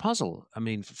raises a puzzle. I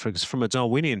mean, from a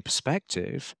Darwinian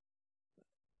perspective,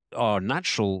 our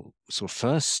natural sort of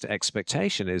first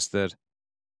expectation is that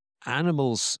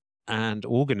animals and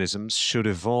organisms should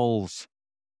evolve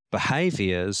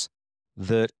behaviors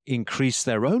that increase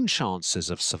their own chances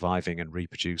of surviving and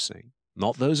reproducing,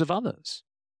 not those of others,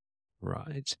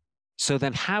 right? So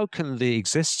then how can the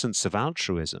existence of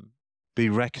altruism be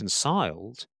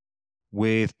reconciled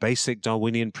with basic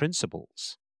Darwinian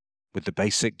principles, with the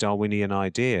basic Darwinian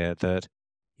idea that,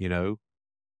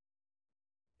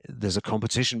 there's a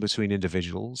competition between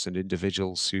individuals, and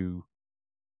individuals who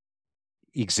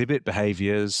exhibit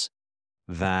behaviors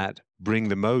that bring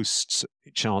the most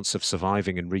chance of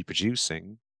surviving and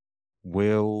reproducing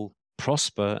will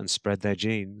prosper and spread their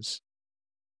genes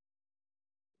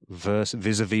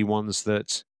vis-a-vis ones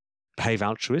that behave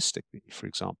altruistically, for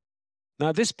example.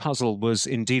 Now, this puzzle was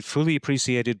indeed fully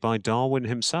appreciated by Darwin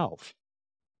himself,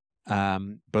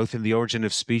 both in The Origin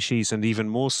of Species and even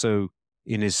more so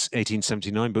in his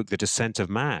 1879 book, The Descent of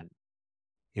Man,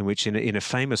 in which in a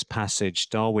famous passage,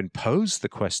 Darwin posed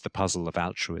the puzzle of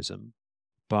altruism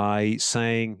by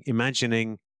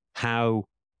imagining how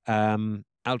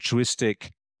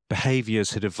altruistic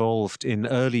behaviors had evolved in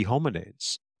early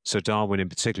hominids. So Darwin in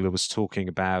particular was talking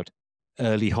about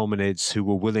early hominids who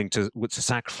were willing to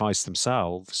sacrifice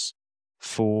themselves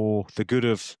for the good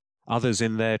of others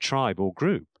in their tribe or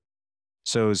group.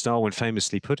 So as Darwin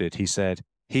famously put it, he said,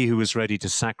 "He who was ready to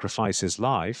sacrifice his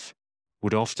life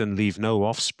would often leave no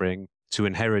offspring to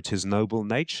inherit his noble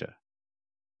nature."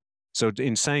 So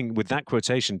in saying, with that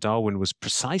quotation, Darwin was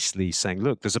precisely saying,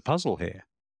 look, there's a puzzle here.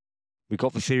 We've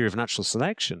got the theory of natural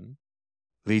selection,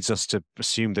 leads us to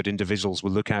assume that individuals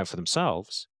will look out for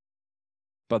themselves.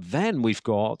 But then we've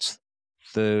got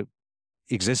the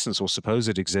existence or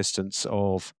supposed existence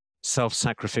of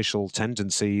self-sacrificial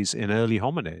tendencies in early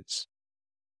hominids.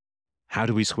 How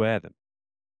do we square them?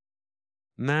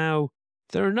 Now,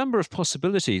 There are a number of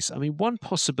possibilities. I mean, one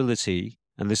possibility,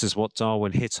 and this is what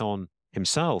Darwin hit on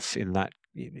himself in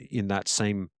that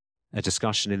same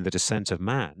discussion in The Descent of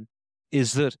Man,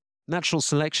 is that natural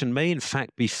selection may in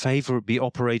fact be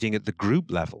operating at the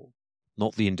group level,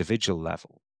 not the individual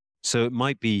level. So it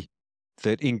might be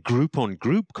that in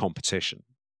group-on-group competition,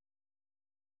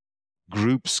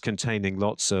 groups containing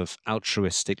lots of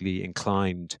altruistically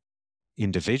inclined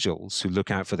individuals who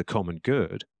look out for the common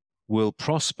good will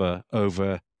prosper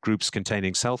over groups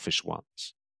containing selfish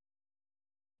ones.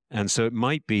 And so it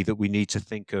might be that we need to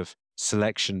think of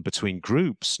selection between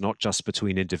groups, not just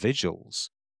between individuals,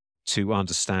 to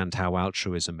understand how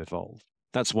altruism evolved.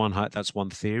 That's one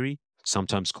theory,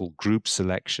 sometimes called group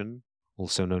selection,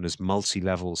 also known as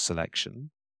multi-level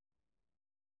selection.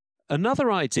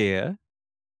 Another idea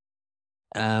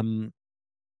that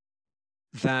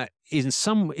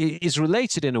is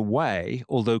related in a way,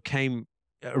 although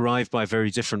arrived by a very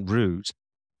different route,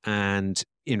 and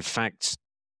in fact,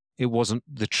 it wasn't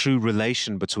the true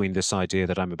relation between this idea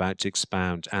that I'm about to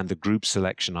expound and the group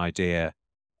selection idea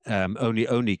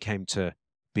only came to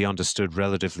be understood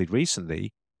relatively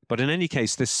recently. But in any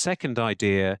case, this second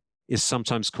idea is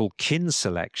sometimes called kin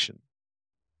selection.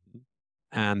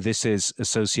 And this is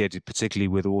associated particularly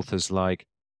with authors like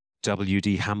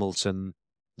W.D. Hamilton,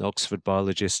 the Oxford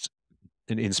biologist,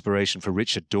 an inspiration for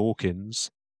Richard Dawkins,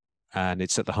 and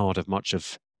it's at the heart of much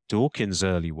of Dawkins'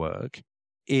 early work,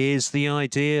 is the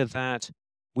idea that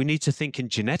we need to think in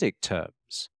genetic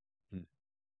terms.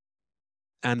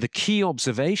 And the key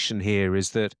observation here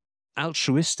is that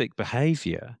altruistic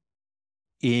behavior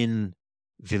in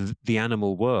the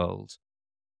animal world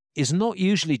is not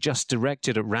usually just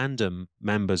directed at random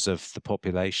members of the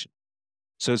population.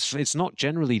 So it's not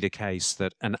generally the case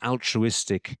that an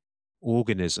altruistic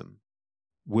organism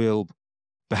will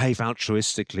behave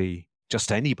altruistically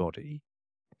just anybody,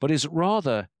 but is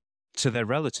rather to their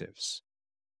relatives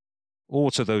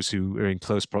or to those who are in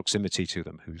close proximity to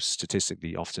them, who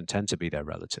statistically often tend to be their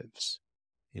relatives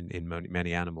in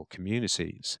many animal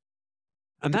communities.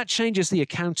 And that changes the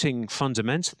accounting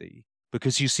fundamentally,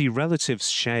 because you see relatives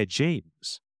share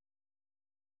genes.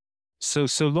 So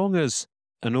long as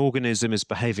an organism is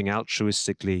behaving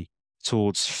altruistically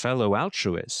towards fellow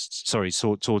altruists,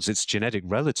 towards its genetic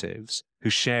relatives who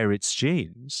share its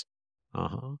genes,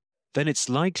 then it's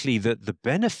likely that the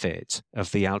benefit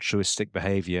of the altruistic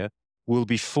behavior will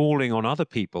be falling on other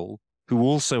people who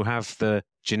also have the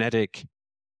genetic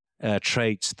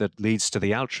trait that leads to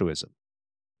the altruism.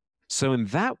 So in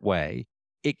that way,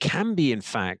 it can be, in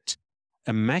fact,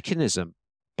 a mechanism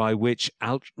by which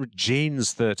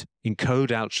genes that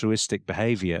encode altruistic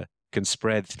behavior can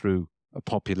spread through a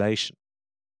population,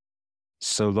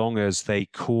 so long as they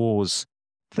cause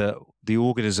the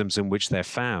organisms in which they're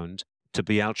found to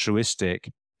be altruistic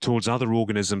towards other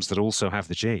organisms that also have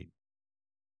the gene,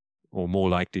 or more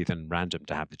likely than random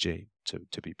to have the gene,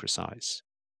 to be precise.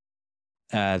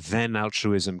 Then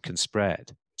altruism can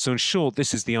spread. So in short,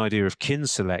 this is the idea of kin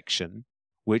selection,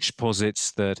 which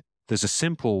posits that there's a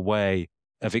simple way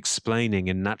of explaining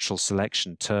in natural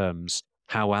selection terms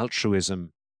how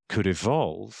altruism could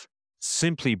evolve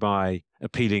simply by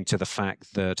appealing to the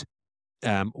fact that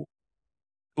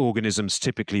organisms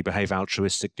typically behave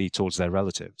altruistically towards their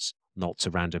relatives, not to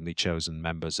randomly chosen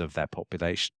members of their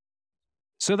population.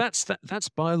 So that's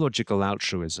biological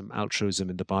altruism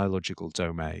in the biological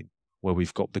domain, where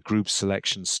we've got the group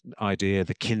selection idea,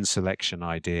 the kin selection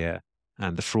idea,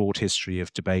 and the fraught history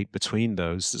of debate between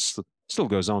those. This still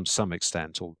goes on to some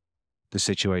extent, or the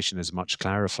situation is much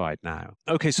clarified now.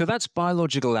 Okay, so that's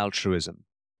biological altruism.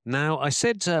 Now, I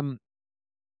said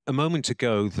a moment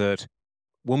ago that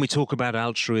when we talk about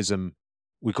altruism,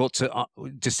 we've got to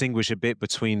distinguish a bit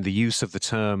between the use of the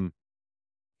term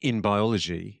in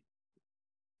biology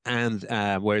and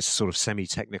where it's a sort of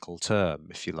semi-technical term,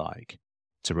 if you like,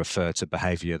 to refer to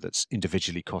behavior that's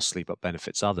individually costly but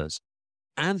benefits others,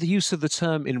 and the use of the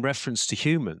term in reference to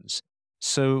humans.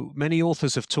 So many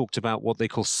authors have talked about what they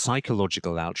call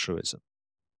psychological altruism.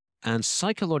 And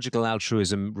psychological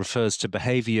altruism refers to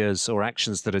behaviors or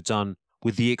actions that are done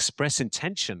with the express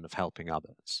intention of helping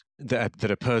others,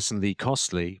 that are personally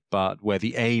costly, but where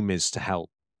the aim is to help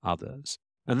others.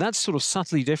 And that's sort of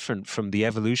subtly different from the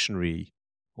evolutionary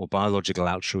or biological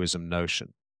altruism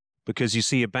notion, because you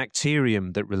see a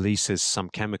bacterium that releases some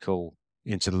chemical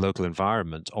into the local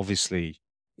environment obviously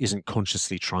isn't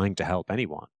consciously trying to help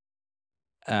anyone.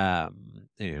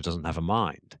 It doesn't have a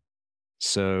mind.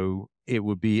 So it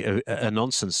would be a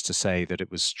nonsense to say that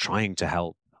it was trying to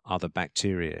help other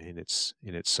bacteria in its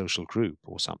social group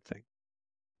or something.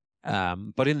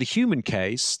 But in the human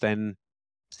case, then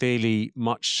clearly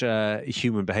much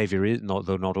human behavior is,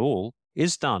 though not all,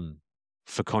 is done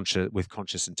with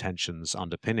conscious intentions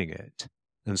underpinning it.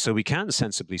 And so we can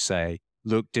sensibly say,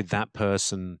 look, did that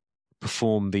person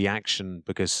perform the action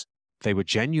because they were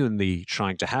genuinely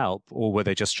trying to help, or were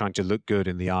they just trying to look good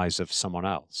in the eyes of someone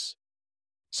else?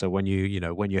 So when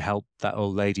you help that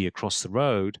old lady across the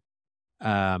road,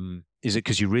 is it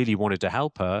because you really wanted to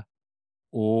help her,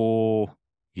 or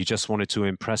you just wanted to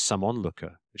impress some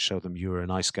onlooker, show them you were a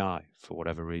nice guy for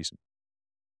whatever reason?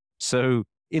 So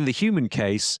in the human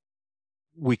case,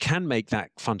 we can make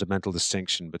that fundamental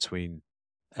distinction between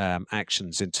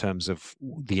actions in terms of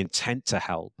the intent to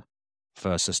help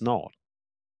versus not.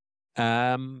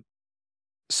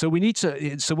 So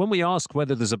when we ask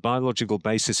whether there's a biological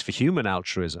basis for human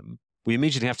altruism, we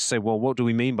immediately have to say, well, what do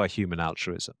we mean by human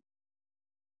altruism?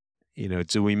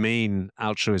 Do we mean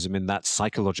altruism in that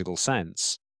psychological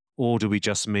sense, or do we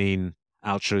just mean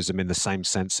altruism in the same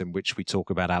sense in which we talk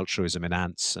about altruism in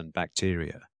ants and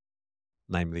bacteria,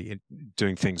 namely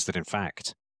doing things that in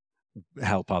fact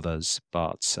help others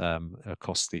but are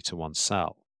costly to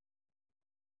oneself?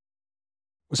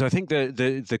 So I think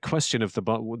the question of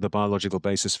the biological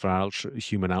basis for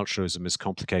human altruism is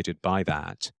complicated by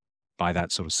that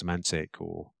sort of semantic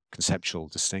or conceptual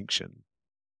distinction.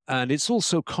 And it's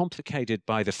also complicated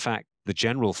by the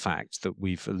general fact that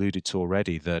we've alluded to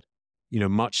already, that,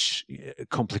 much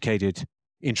complicated,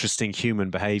 interesting human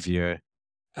behavior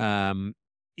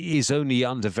is only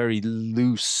under very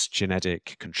loose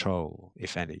genetic control,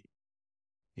 if any,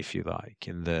 if you like,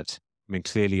 in that,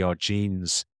 clearly our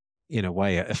genes, in a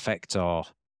way, affect our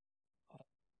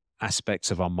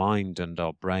aspects of our mind and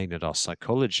our brain and our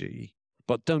psychology,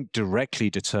 but don't directly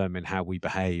determine how we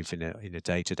behave in a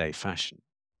day-to-day fashion.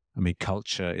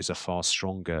 Culture is a far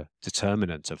stronger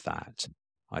determinant of that,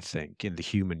 I think, in the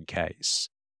human case.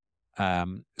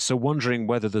 So wondering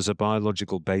whether there's a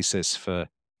biological basis for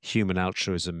human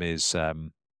altruism is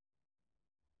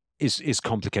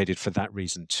complicated for that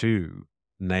reason too,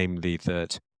 namely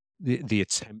that the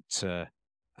attempt to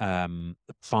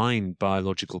find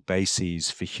biological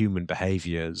bases for human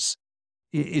behaviors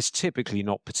is typically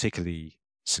not particularly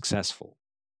successful.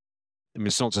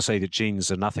 It's not to say that genes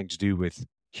are nothing to do with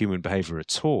human behavior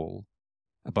at all,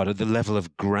 but at the level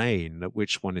of grain at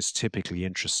which one is typically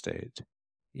interested.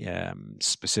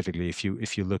 Specifically, if your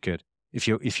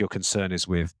concern is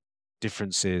with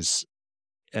differences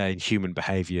in human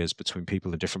behaviors between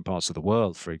people in different parts of the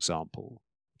world, for example,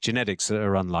 genetics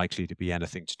are unlikely to be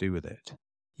anything to do with it.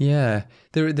 Yeah,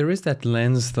 there is that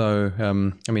lens, though.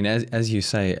 As you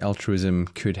say, altruism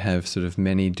could have sort of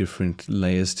many different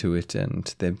layers to it,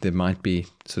 and there might be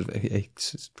sort of a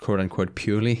quote unquote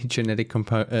purely genetic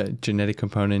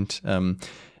component, and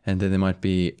then there might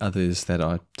be others that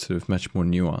are sort of much more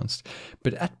nuanced.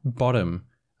 But at bottom,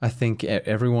 I think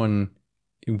everyone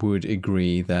would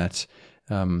agree that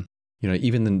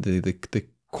even the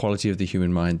quality of the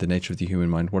human mind, the nature of the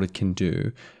human mind, what it can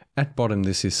do. At bottom,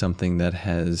 this is something that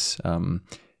has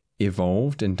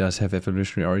evolved and does have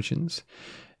evolutionary origins.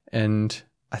 And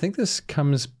I think this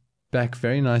comes back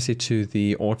very nicely to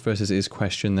the ought versus is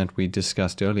question that we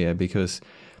discussed earlier, because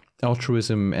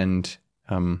altruism and,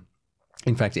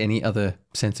 in fact, any other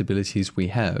sensibilities we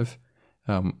have,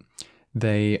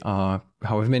 they are,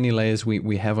 however many layers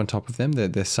we have on top of them,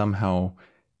 they're somehow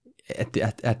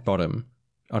at bottom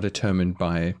are determined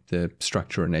by the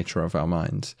structure and nature of our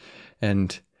minds.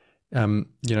 And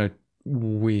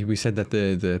we said that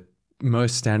the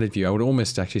most standard view, I would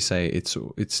almost actually say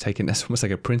it's taken as almost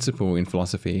like a principle in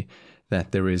philosophy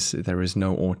that there is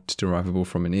no ought derivable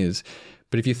from an is.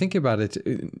 But if you think about it,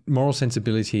 moral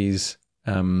sensibilities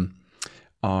they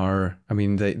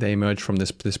emerge from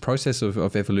this process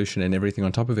of evolution and everything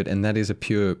on top of it, and that is a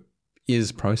pure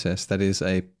is process. That is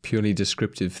a purely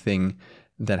descriptive thing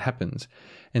that happens,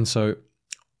 and so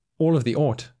all of the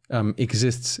ought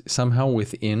exists somehow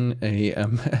within a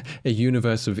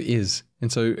universe of is. And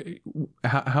so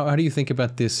how do you think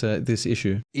about this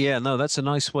issue? Yeah, no, that's a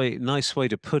nice way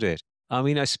to put it.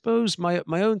 I suppose my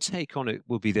own take on it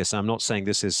will be this. I'm not saying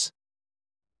this is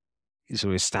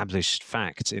an established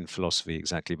fact in philosophy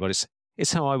exactly, but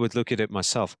it's how I would look at it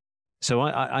myself. So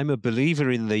I'm a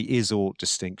believer in the is-ought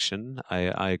distinction.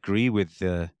 I agree with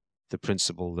the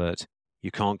principle that you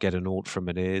can't get an ought from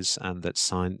an is, and that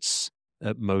science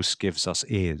at most gives us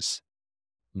is,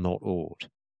 not ought.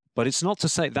 But it's not to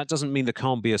say that doesn't mean there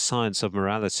can't be a science of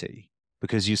morality,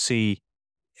 because you see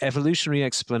evolutionary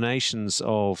explanations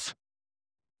of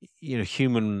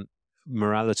human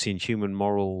morality and human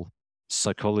moral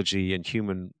psychology and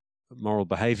human moral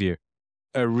behavior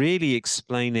are really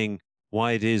explaining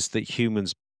why it is that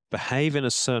humans behave in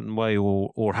a certain way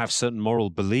or have certain moral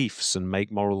beliefs and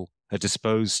are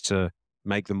disposed to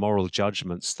make the moral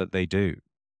judgments that they do.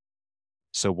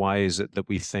 So why is it that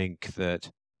we think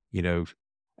that,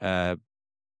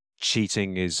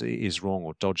 cheating is wrong,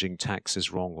 or dodging tax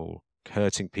is wrong, or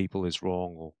hurting people is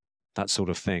wrong, or that sort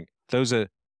of thing? Those are,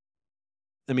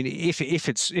 I mean, if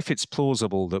it's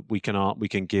plausible that we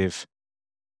can give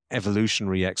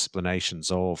evolutionary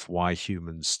explanations of why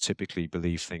humans typically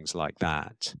believe things like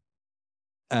that,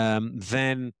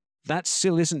 then that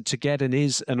still isn't to get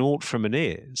an ought from an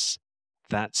is.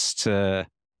 That's to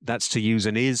use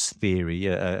an is theory,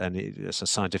 it's a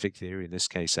scientific theory, in this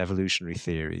case, evolutionary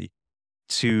theory,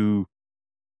 to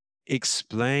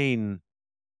explain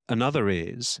another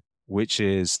is, which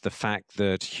is the fact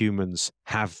that humans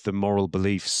have the moral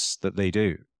beliefs that they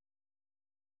do.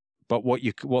 But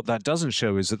what that doesn't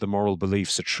show is that the moral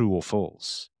beliefs are true or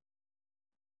false.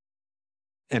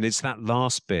 And it's that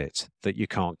last bit that you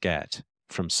can't get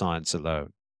from science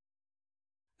alone.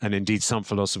 And indeed, some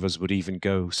philosophers would even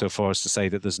go so far as to say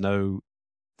that there's no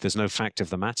fact of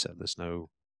the matter. There's no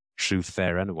truth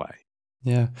there anyway.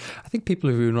 Yeah, I think people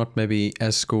who are not maybe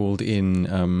as schooled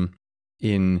in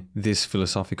this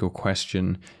philosophical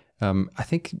question, I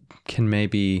think can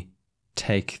maybe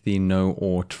take the no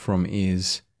ought from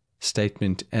is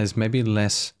statement as maybe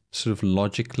less sort of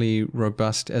logically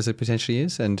robust as it potentially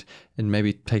is, and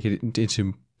maybe take it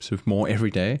into sort of more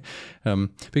everyday.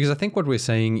 Because I think what we're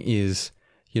saying is,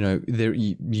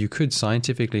 you could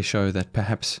scientifically show that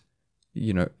perhaps,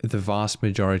 the vast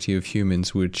majority of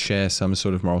humans would share some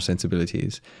sort of moral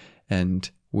sensibilities.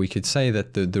 And we could say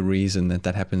that the reason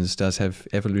that happens does have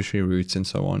evolutionary roots and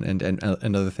so on, and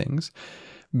other things.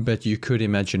 But you could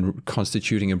imagine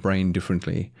constituting a brain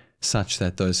differently, such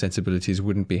that those sensibilities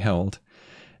wouldn't be held.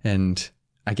 And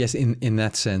I guess in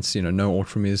that sense, no ought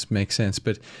from is makes sense.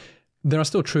 But there are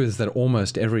still truths that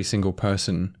almost every single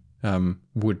person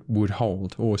would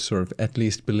hold, or sort of at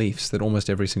least beliefs that almost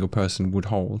every single person would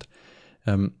hold.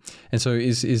 And so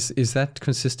is that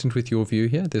consistent with your view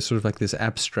here? There's sort of like this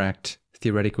abstract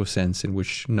theoretical sense in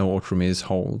which no ought from is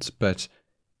holds, but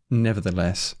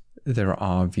nevertheless, there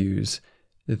are views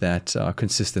that are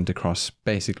consistent across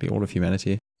basically all of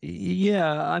humanity.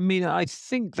 Yeah, I mean, I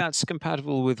think that's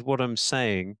compatible with what I'm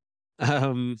saying.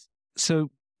 So,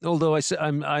 although I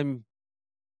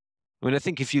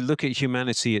think if you look at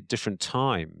humanity at different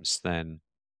times, then,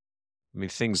 I mean,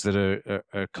 things that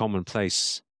are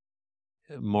commonplace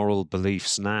moral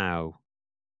beliefs now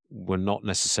were not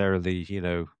necessarily,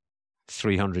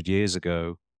 300 years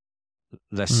ago,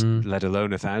 let alone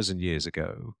 1,000 years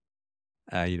ago.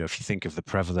 If you think of the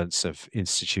prevalence of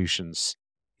institutions,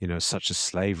 such as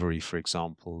slavery, for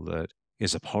example, that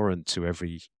is abhorrent to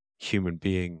every human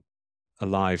being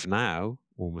alive now,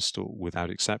 almost without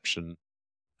exception,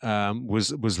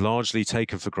 was largely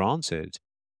taken for granted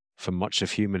for much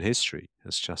of human history.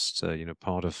 It's just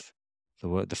part of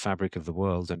the fabric of the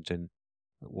world,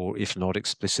 or if not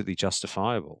explicitly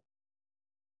justifiable.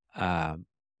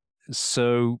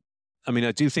 So, I mean,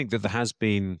 I do think that there has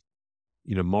been,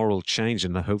 moral change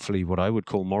and hopefully what I would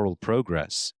call moral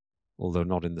progress, although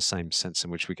not in the same sense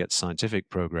in which we get scientific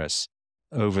progress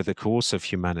over the course of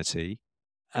humanity.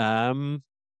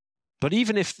 But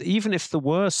even if there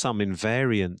were some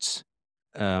invariant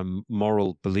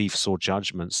moral beliefs or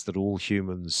judgments that all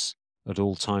humans at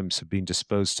all times have been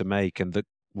disposed to make, and that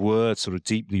were sort of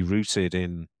deeply rooted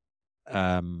in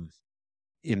the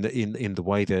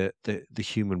way that the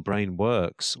human brain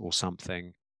works or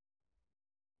something,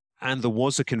 and there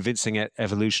was a convincing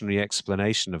evolutionary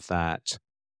explanation of that,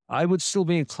 I would still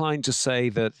be inclined to say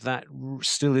that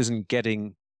still isn't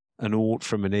getting an ought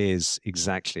from an is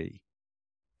exactly.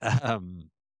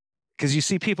 Because you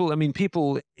see people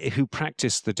who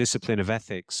practice the discipline of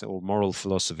ethics or moral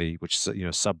philosophy, which is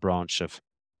a sub-branch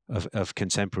of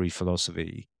contemporary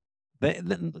philosophy, they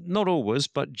not always,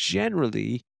 but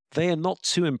generally, they are not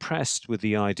too impressed with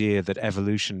the idea that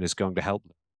evolution is going to help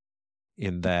them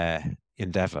in their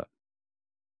endeavor.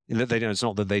 It's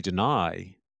not that they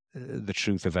deny the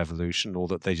truth of evolution, or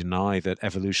that they deny that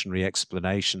evolutionary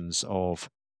explanations of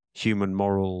human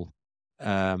moral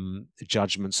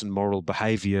judgments and moral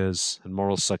behaviors and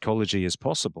moral psychology is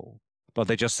possible, but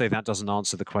they just say that doesn't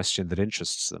answer the question that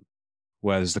interests them.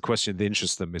 Whereas the question that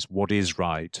interests them is what is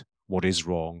right, what is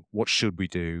wrong, what should we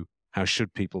do, how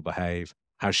should people behave,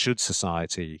 how should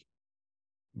society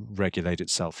regulate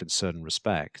itself in certain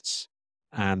respects.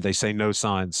 And they say no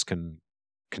science can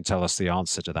tell us the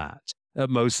answer to that.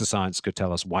 Most of the science could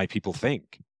tell us why people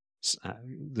think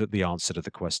that the answer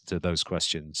to those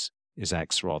questions is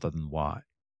X rather than Y.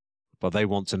 But they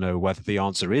want to know whether the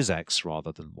answer is X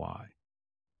rather than Y.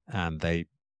 and they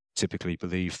typically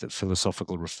believe that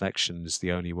philosophical reflection is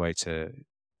the only way to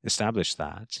establish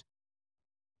that.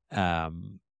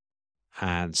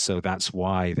 And so that's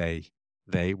why they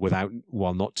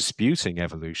while not disputing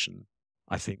evolution,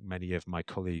 I think many of my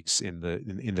colleagues in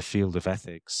the field of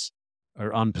ethics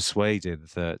are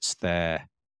unpersuaded that their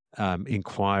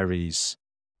inquiries,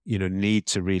 need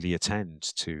to really attend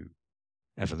to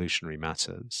evolutionary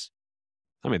matters.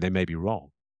 I mean, they may be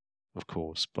wrong, of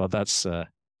course, but that's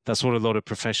what a lot of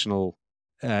professional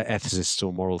ethicists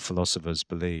or moral philosophers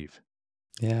believe.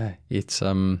 Yeah, it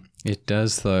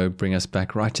does though bring us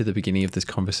back right to the beginning of this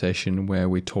conversation where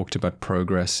we talked about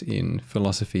progress in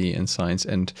philosophy and science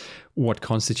and what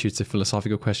constitutes a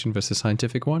philosophical question versus a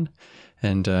scientific one.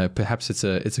 And perhaps it's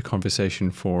a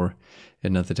conversation for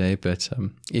another day. But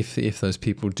if those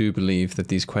people do believe that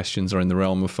these questions are in the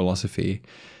realm of philosophy,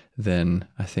 then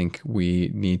I think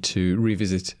we need to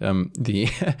revisit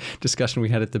the discussion we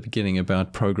had at the beginning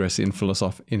about progress in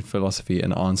philosophy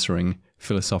and answering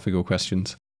philosophical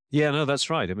questions. Yeah, no, that's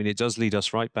right. I mean, it does lead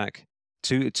us right back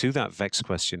to that vexed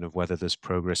question of whether there's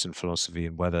progress in philosophy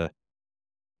and whether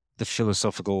the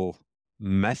philosophical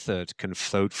method can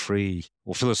float free,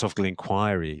 or philosophical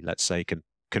inquiry, let's say, can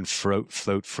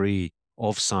float free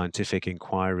of scientific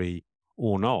inquiry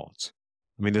or not.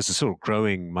 I mean, there's a sort of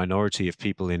growing minority of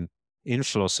people in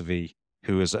philosophy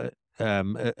who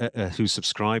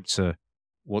subscribe to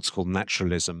what's called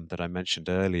naturalism that I mentioned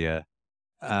earlier,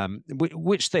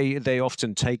 which they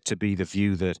often take to be the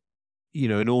view that,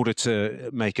 in order to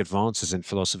make advances in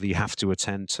philosophy, you have to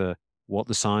attend to what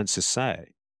the sciences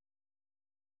say.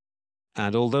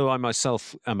 And although I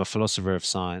myself am a philosopher of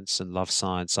science and love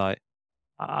science,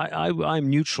 I'm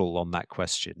neutral on that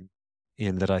question,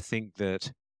 in that I think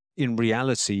that in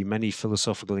reality, many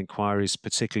philosophical inquiries,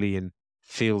 particularly in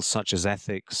fields such as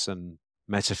ethics and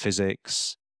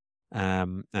metaphysics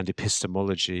and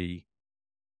epistemology,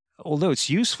 although it's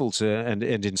useful and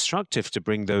instructive to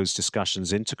bring those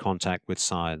discussions into contact with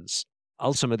science,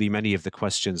 ultimately many of the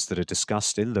questions that are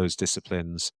discussed in those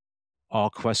disciplines are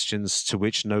questions to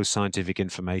which no scientific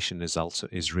information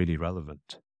is really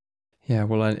relevant. Yeah,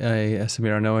 well,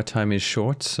 Samir, I know our time is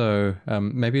short, so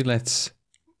maybe let's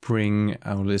bring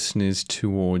our listeners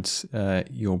towards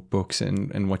your books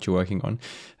and what you're working on.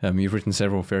 You've written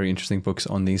several very interesting books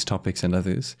on these topics and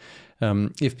others.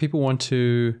 If people want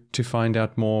to find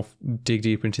out more, dig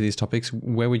deeper into these topics,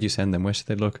 where would you send them? Where should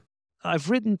they look? I've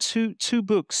written two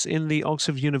books in the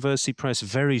Oxford University Press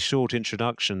very short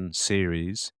introduction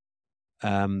series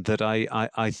that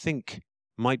I think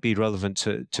might be relevant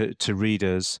to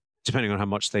readers, depending on how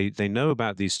much they know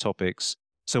about these topics.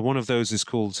 So one of those is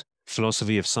called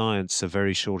Philosophy of Science, a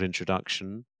very short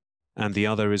introduction, and the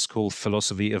other is called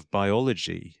Philosophy of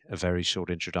Biology, a very short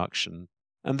introduction.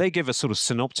 And they give a sort of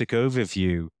synoptic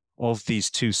overview of these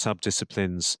two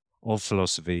subdisciplines of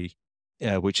philosophy,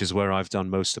 which is where I've done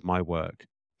most of my work.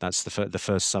 That's the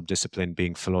first subdiscipline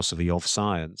being philosophy of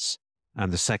science,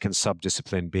 and the second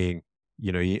subdiscipline being,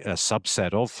 a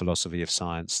subset of philosophy of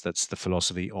science, that's the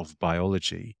philosophy of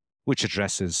biology, which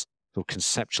addresses sort of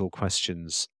conceptual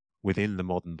questions within the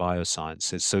modern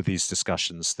biosciences. So these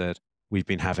discussions that we've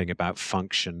been having about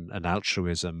function and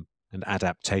altruism and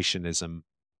adaptationism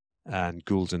and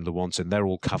Gould and Lewontin, they're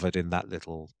all covered in that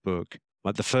little book.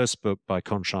 But the first book, by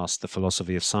contrast, the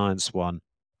Philosophy of Science one,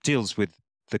 deals with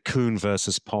the Kuhn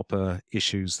versus Popper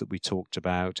issues that we talked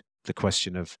about, the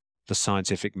question of the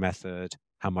scientific method,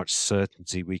 how much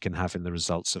certainty we can have in the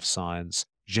results of science,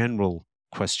 general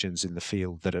questions in the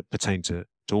field that pertain to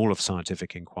all of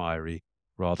scientific inquiry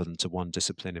rather than to one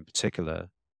discipline in particular.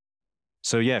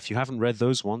 So yeah, if you haven't read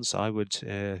those ones, I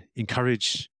would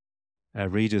encourage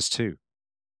readers to.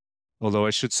 Although I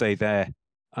should say they're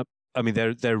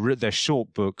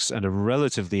short books and are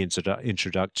relatively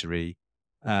introductory,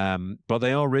 but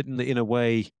they are written in a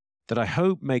way that I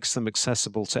hope makes them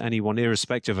accessible to anyone,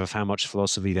 irrespective of how much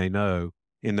philosophy they know.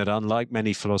 In that, unlike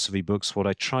many philosophy books, what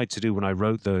I tried to do when I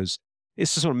wrote those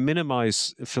is to sort of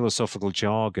minimize philosophical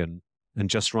jargon and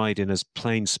just write in as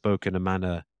plain spoken a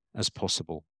manner as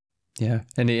possible. Yeah,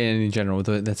 and in general,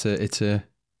 it's a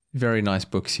very nice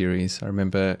book series. I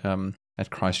remember at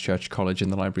Christ Church College in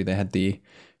the library, they had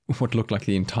what looked like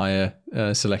the entire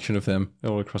selection of them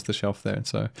all across the shelf there. And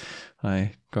so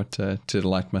I got to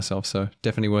delight myself. So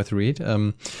definitely worth a read.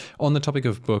 On the topic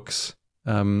of books,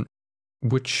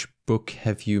 which book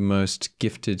have you most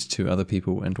gifted to other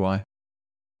people and why?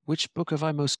 Which book have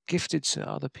I most gifted to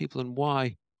other people and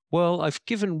why? Well, I've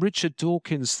given Richard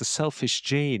Dawkins' The Selfish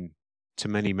Gene to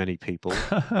many, many people.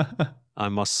 I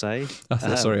must say.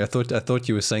 Sorry, I thought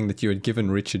you were saying that you had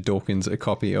given Richard Dawkins a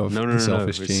copy of No.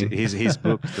 Selfish Gene. His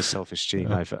book, The Selfish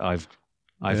Gene.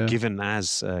 I've given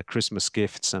as Christmas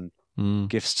gifts and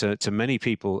gifts to many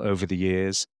people over the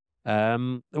years.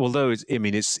 Although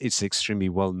it's extremely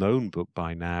well known book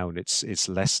by now, and its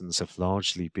lessons have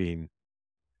largely been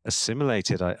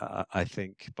assimilated, I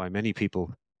think, by many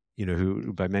people,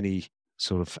 by many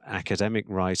sort of academic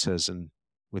writers and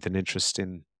with an interest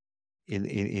in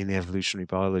evolutionary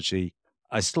biology.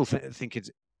 I still think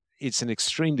it's an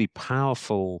extremely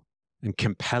powerful and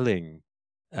compelling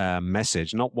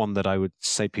message, not one that I would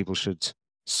say people should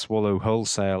swallow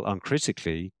wholesale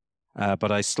uncritically,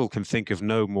 but I still can think of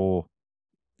no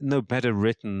better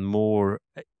written, more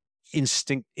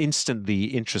instantly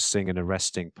interesting and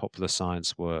arresting popular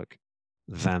science work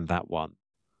than that one.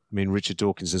 I mean, Richard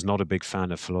Dawkins is not a big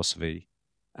fan of philosophy,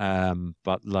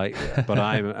 but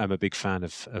I'm a big fan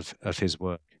of his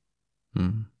work.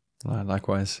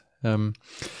 Likewise.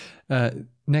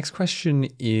 Next question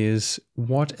is,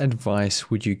 what advice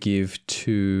would you give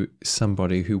to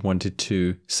somebody who wanted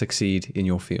to succeed in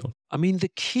your field? I mean,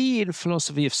 the key in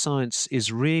philosophy of science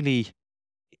is really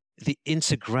the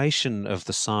integration of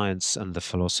the science and the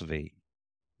philosophy.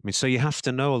 I mean, so you have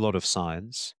to know a lot of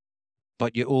science,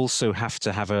 but you also have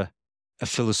to have a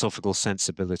philosophical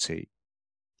sensibility.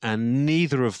 And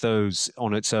neither of those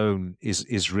on its own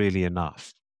is really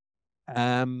enough.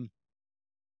 And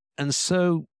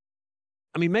so,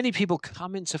 I mean, many people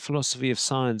come into philosophy of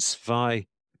science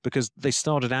because they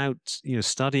started out,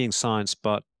 studying science,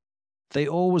 but they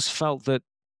always felt that,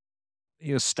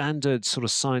 standard sort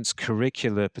of science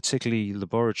curricula, particularly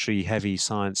laboratory-heavy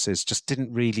sciences, just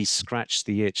didn't really scratch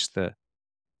the itch that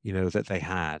they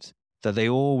had. That they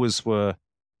always were,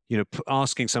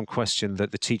 asking some question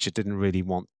that the teacher didn't really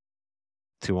want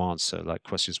to answer, like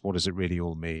questions, what does it really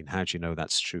all mean? How do you know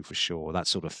that's true for sure? That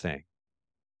sort of thing.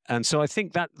 And so I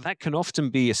think that can often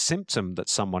be a symptom that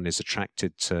someone is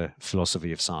attracted to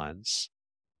philosophy of science.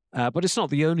 But it's not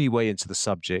the only way into the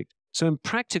subject. So in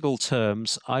practical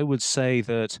terms, I would say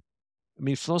that,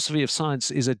 philosophy of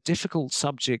science is a difficult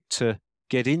subject to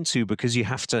get into because you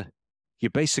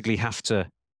basically have to,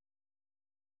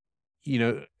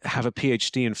 have a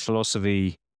PhD in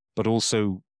philosophy, but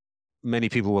also many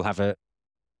people will have a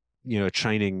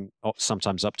training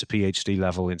sometimes up to PhD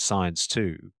level in science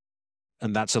too.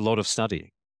 And that's a lot of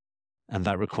studying. And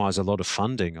that requires a lot of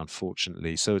funding,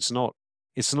 unfortunately. So it's not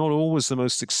always the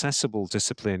most accessible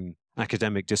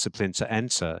academic discipline to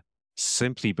enter,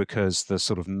 simply because the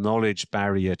sort of knowledge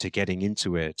barrier to getting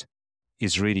into it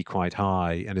is really quite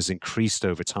high and has increased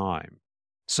over time.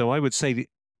 So I would say,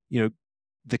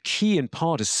 the key in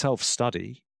part is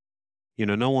self-study.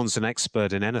 No one's an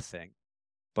expert in anything.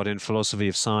 But in philosophy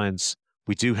of science,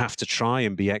 we do have to try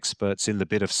and be experts in the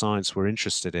bit of science we're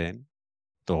interested in,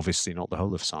 though obviously not the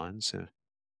whole of science.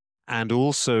 And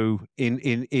also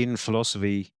in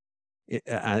philosophy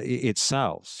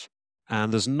itself.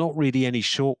 And there's not really any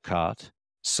shortcut.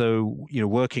 So,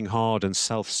 working hard and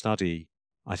self-study,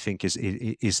 I think, is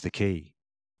the key.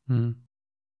 Mm.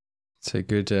 It's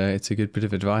a good bit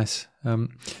of advice.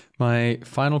 My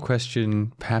final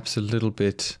question, perhaps a little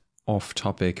bit off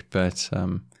topic, but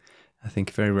I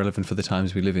think very relevant for the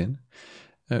times we live in.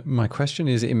 My question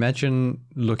is, imagine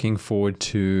looking forward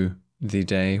to the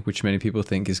day, which many people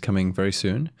think is coming very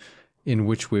soon, in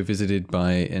which we're visited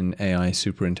by an AI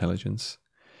superintelligence.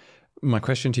 My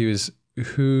question to you is,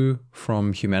 who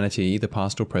from humanity, either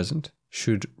past or present,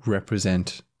 should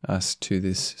represent us to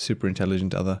this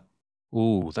superintelligent other?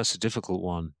 Oh, that's a difficult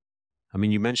one.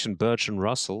 You mentioned Bertrand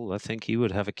Russell. I think he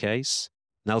would have a case.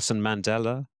 Nelson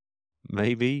Mandela,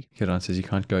 maybe. Good answers. You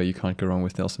can't go wrong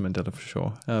with Nelson Mandela for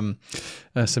sure.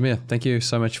 Samir, thank you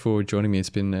so much for joining me. It's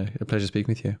been a pleasure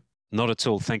speaking with you. Not at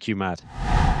all. Thank you, Matt.